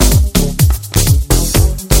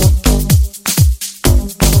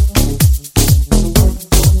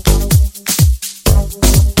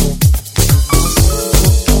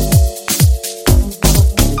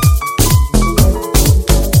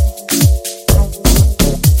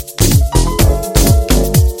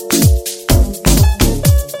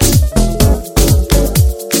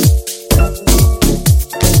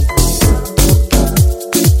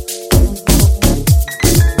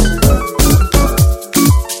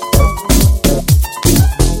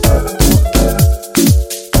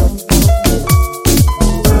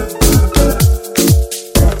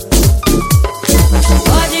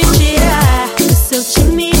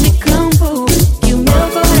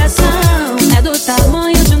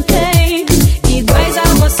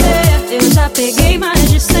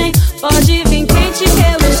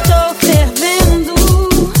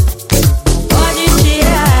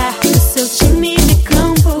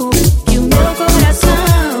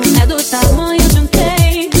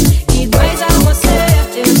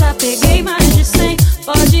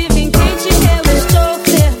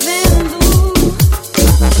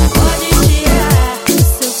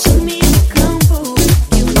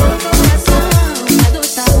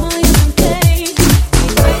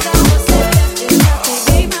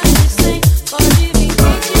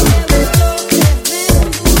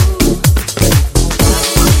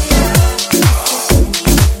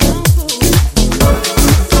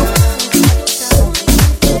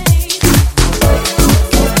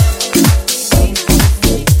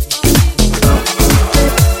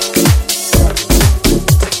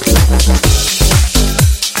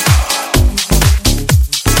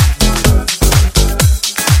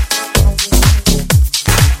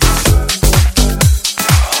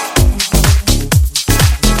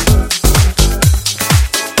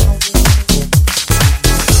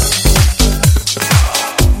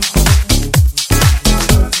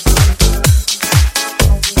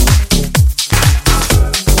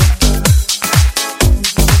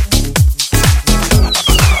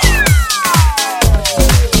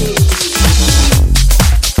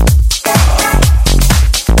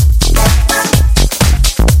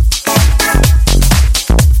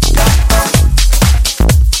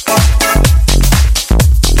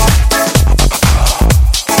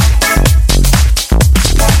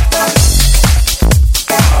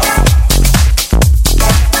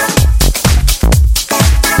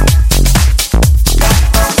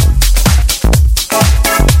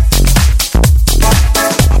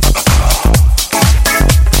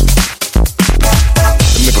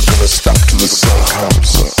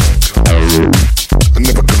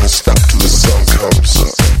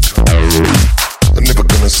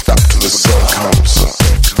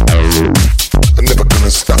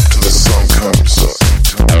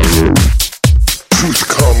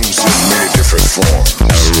 comes up.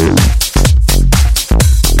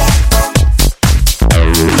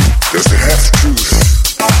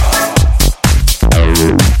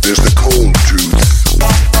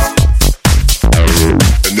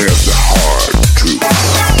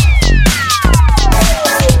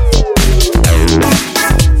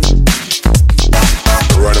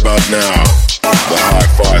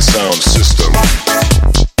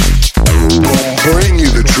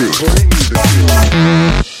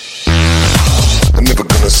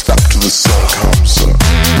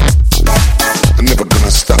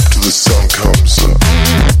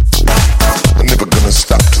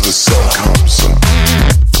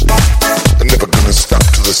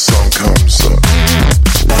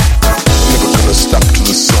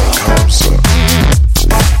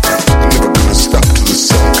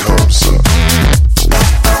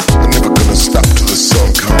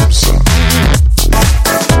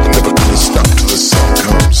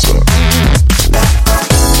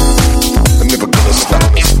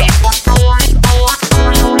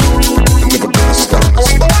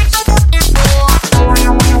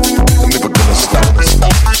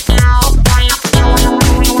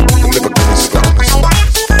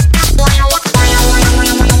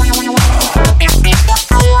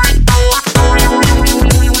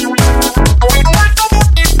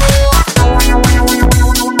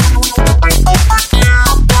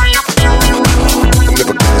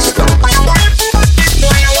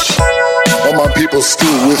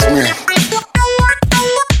 me?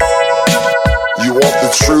 You want the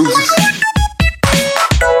truth?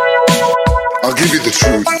 I'll give you the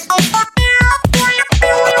truth.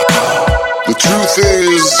 The truth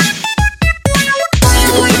is,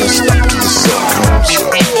 never gonna stop till the sun comes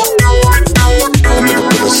up. Never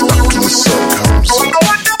gonna stop till the sun comes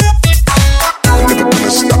up. Never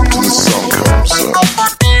gonna stop till the sun comes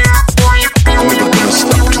up. Never gonna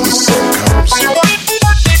stop till the sun comes up. Never gonna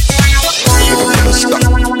stop.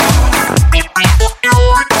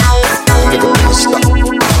 Never gonna stop. Never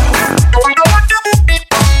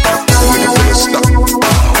gonna stop.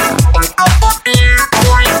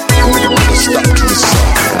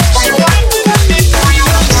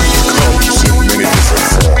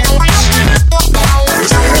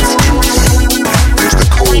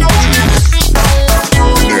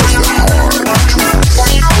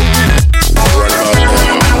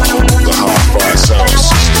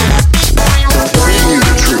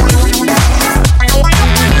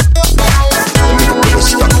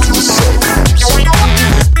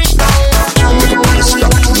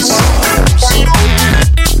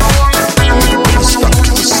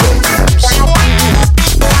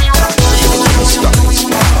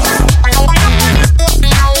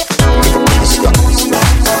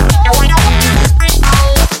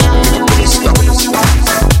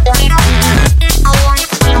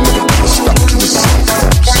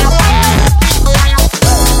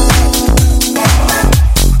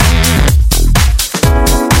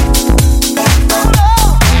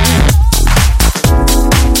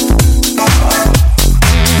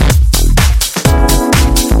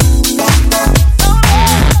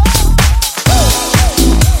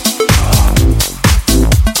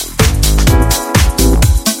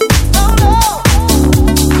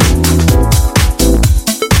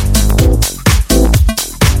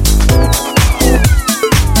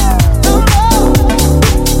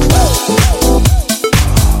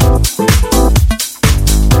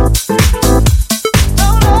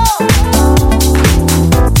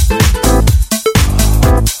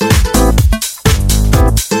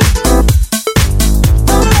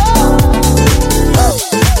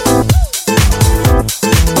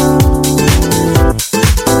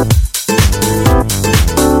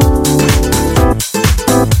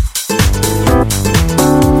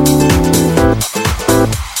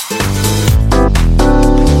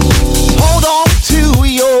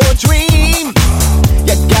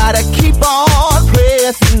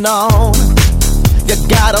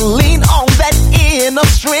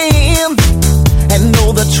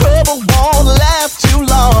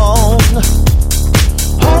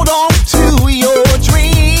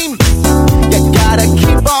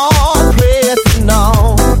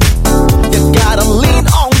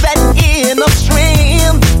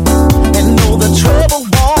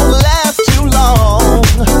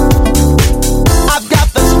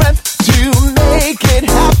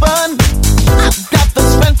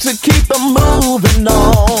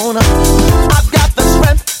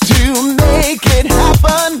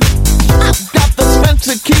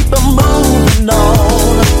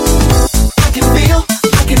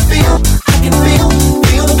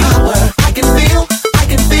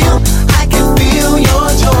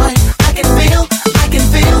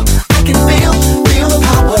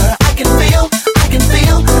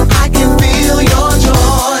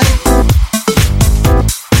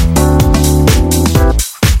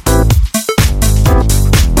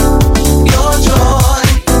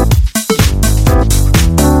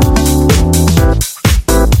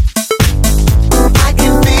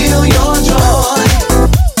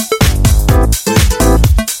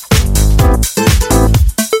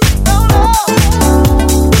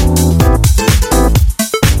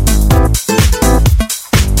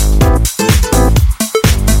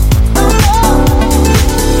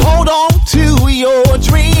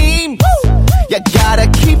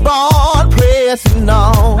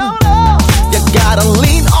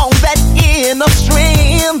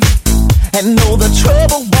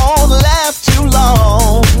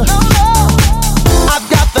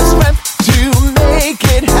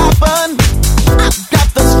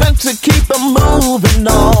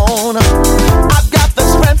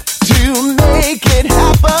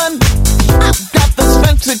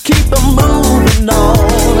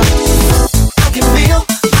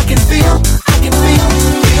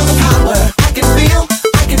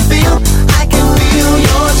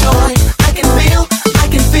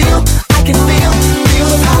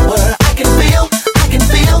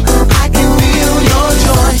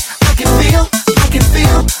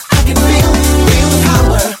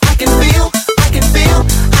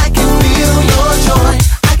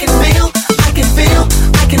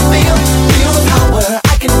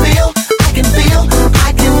 I can feel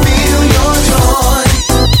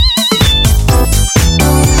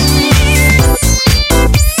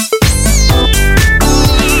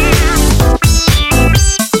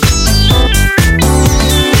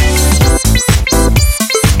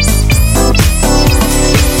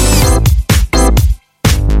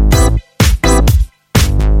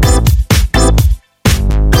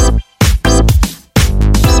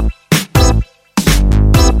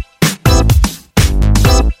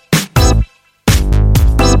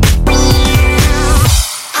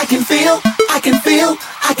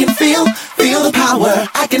feel the power.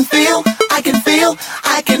 I can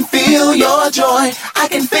feel your joy. I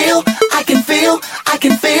can feel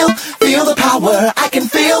the power. I can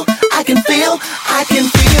feel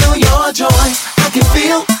your joy. I can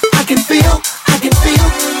feel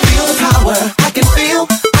the power. I can feel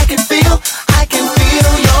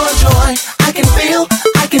your joy. I can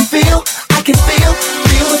feel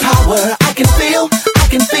the power. I can feel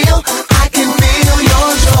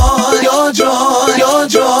your joy, your joy, your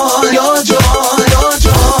joy, your joy.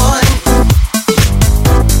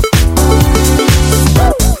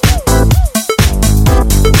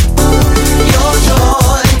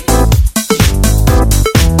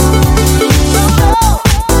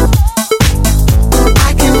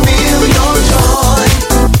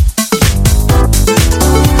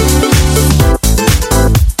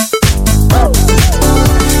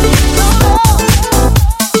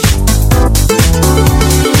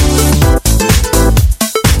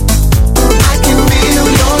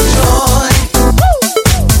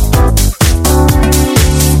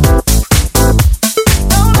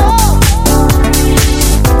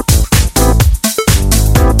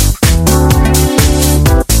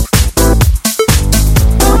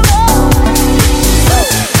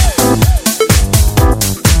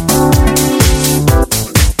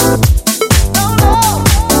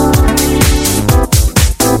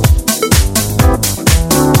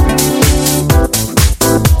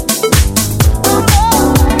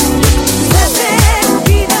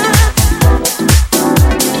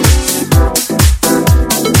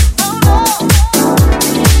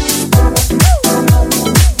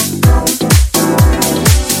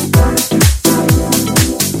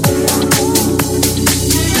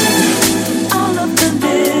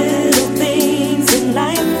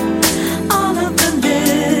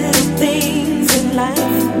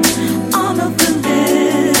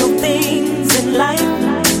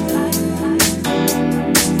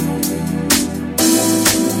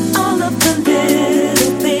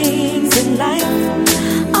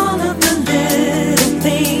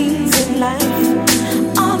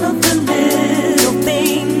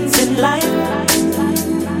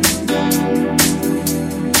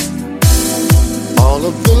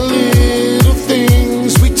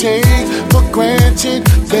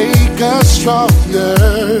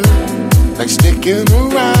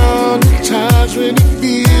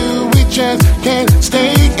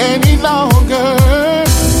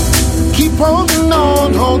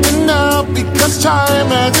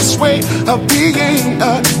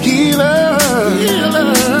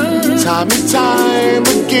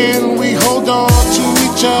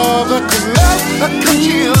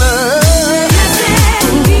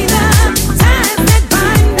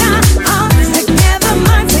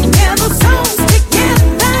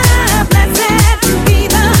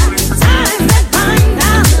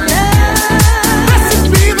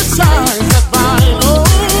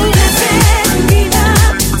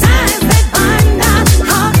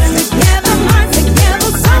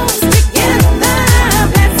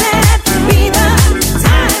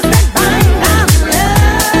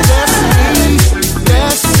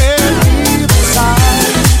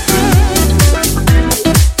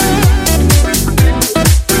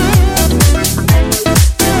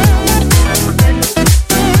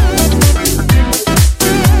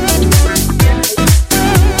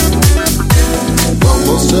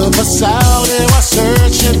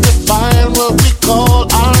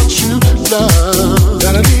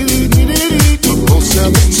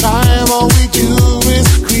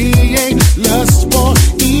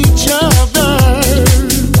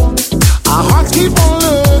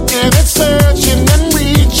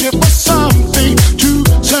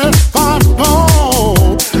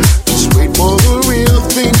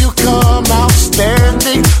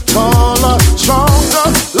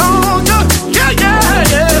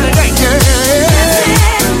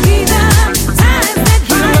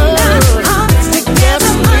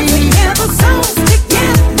 Yeah.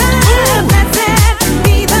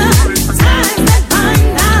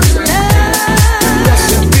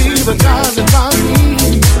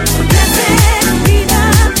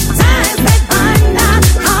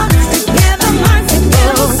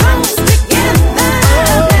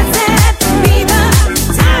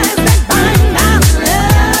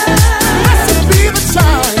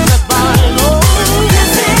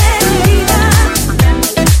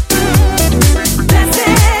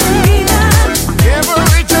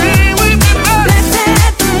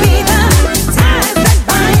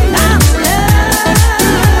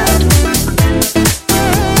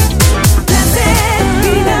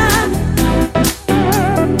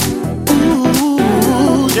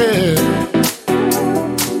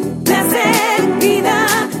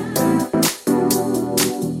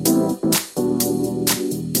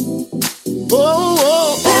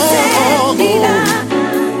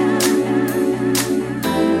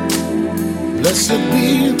 Blessed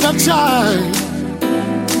be the time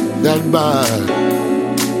that by.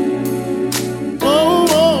 Oh,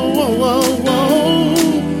 oh, oh, oh, oh.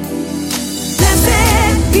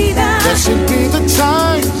 Blessed be the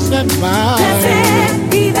times that by.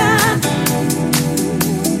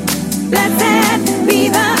 Blessed be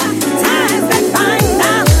the times that find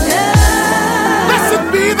our love. Blessed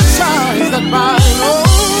be the times that by. Oh.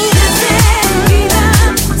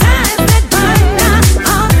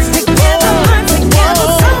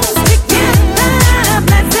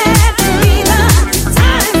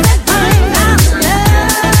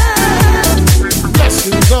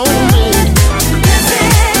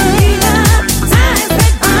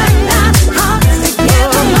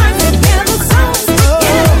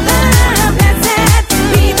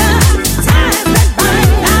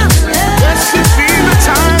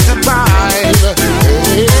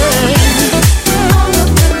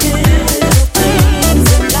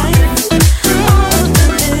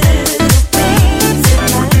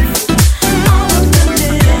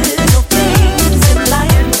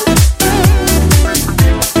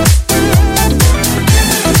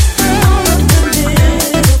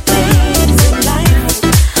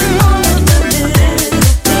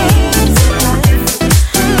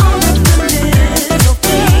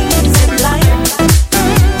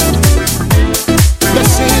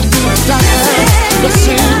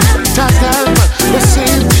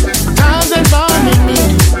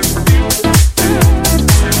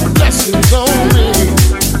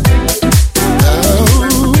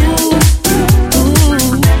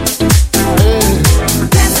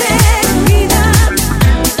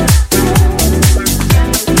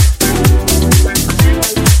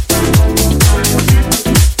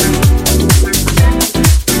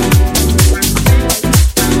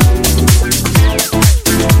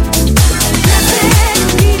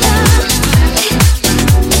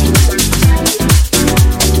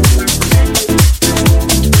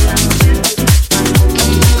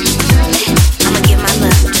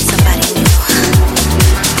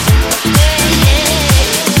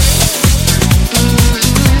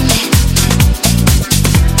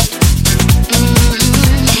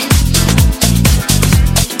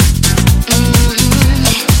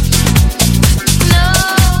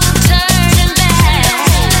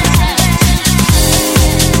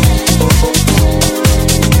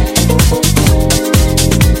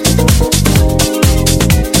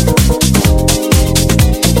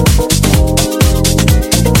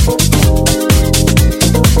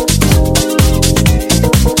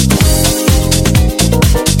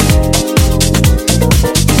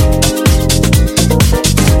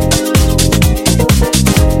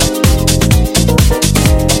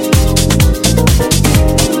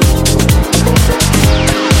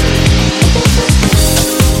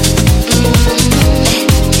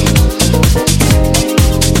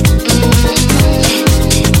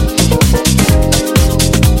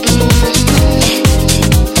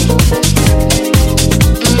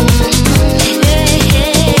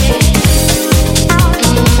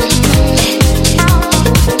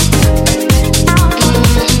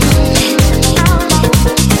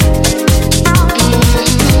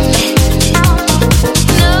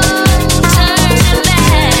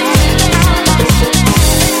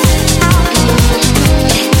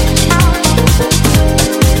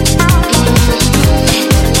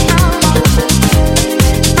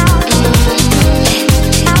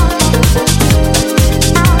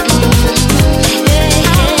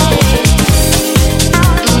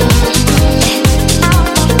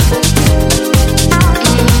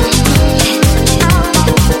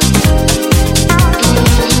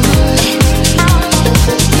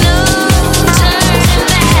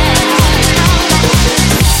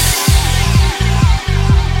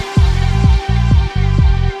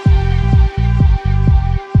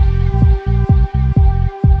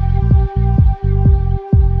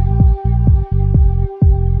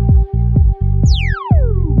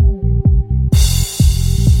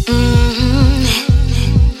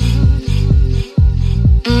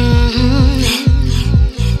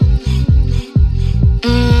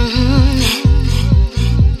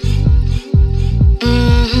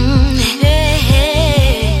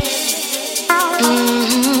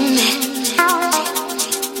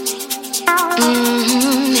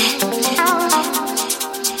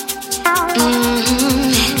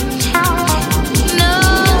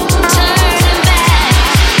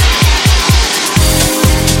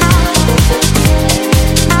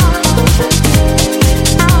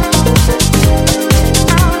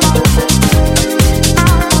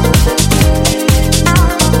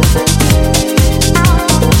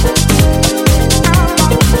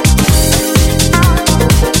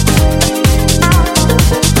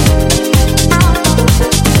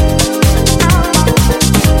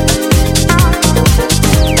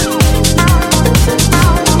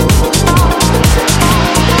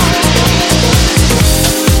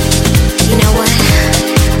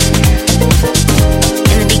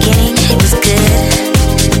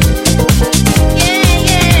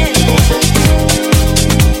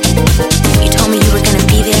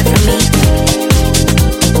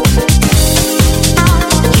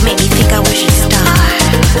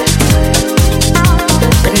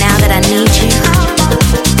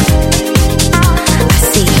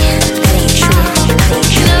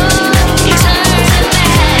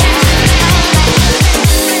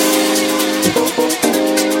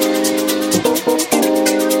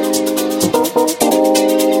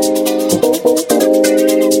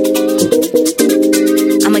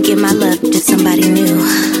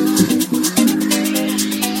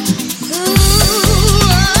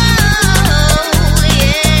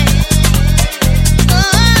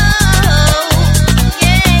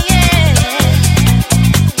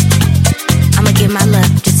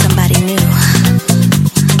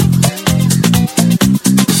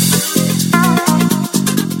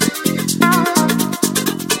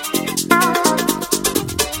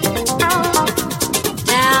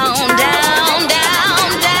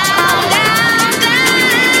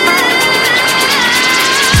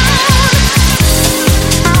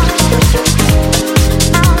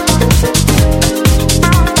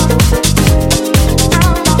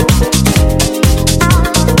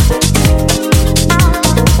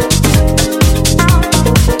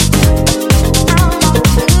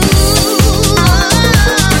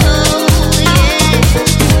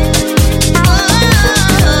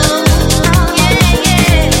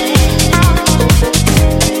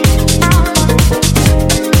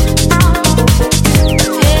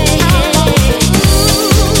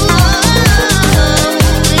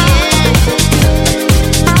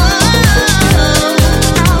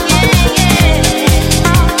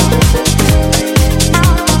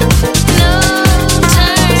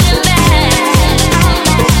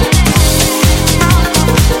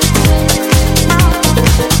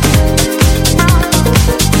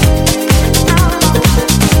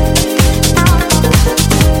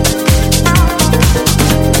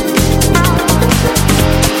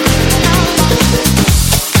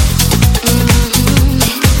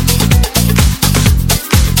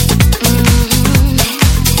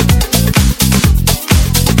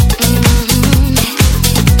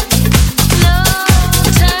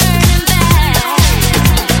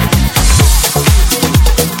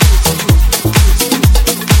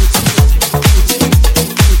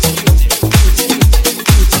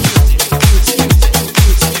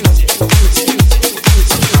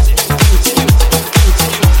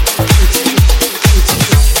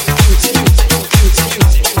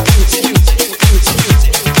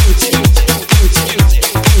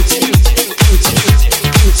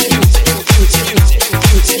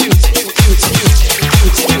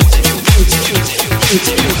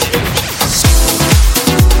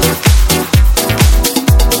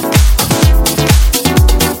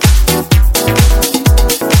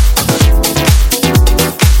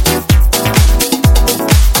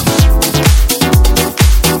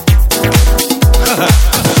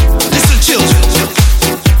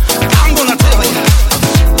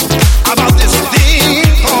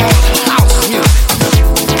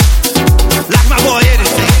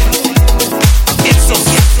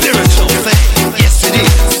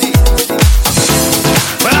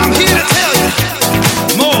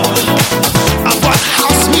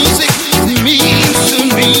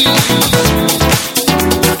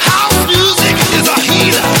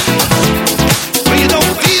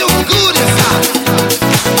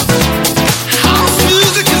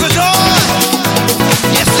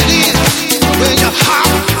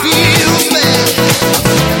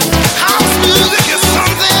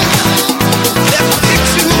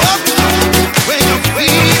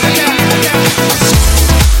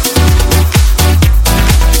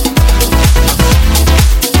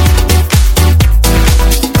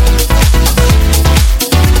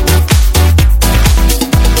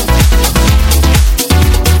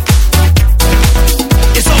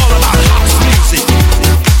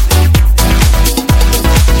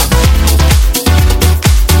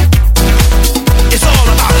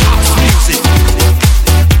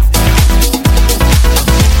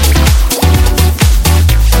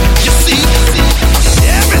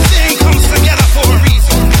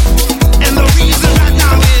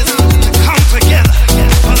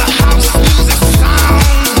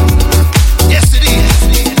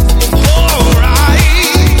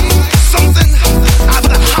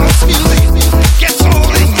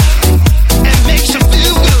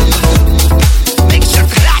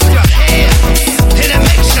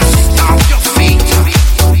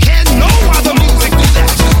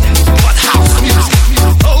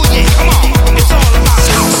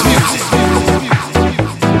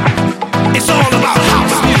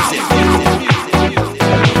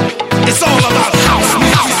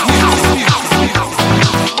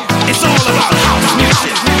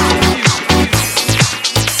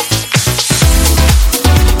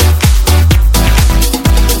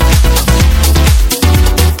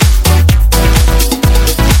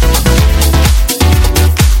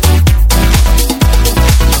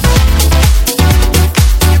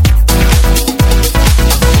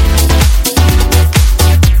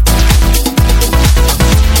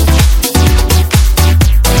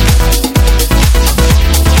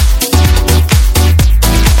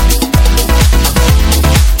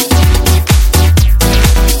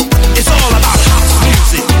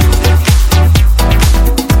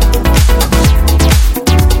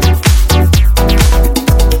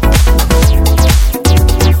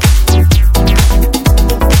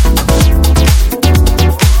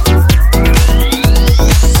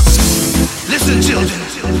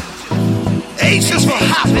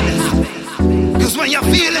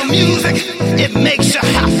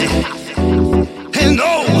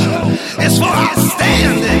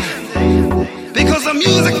 of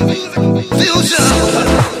music, fusion,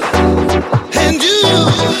 and you,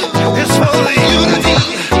 it's for the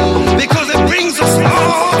unity, because it brings us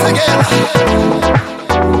all together.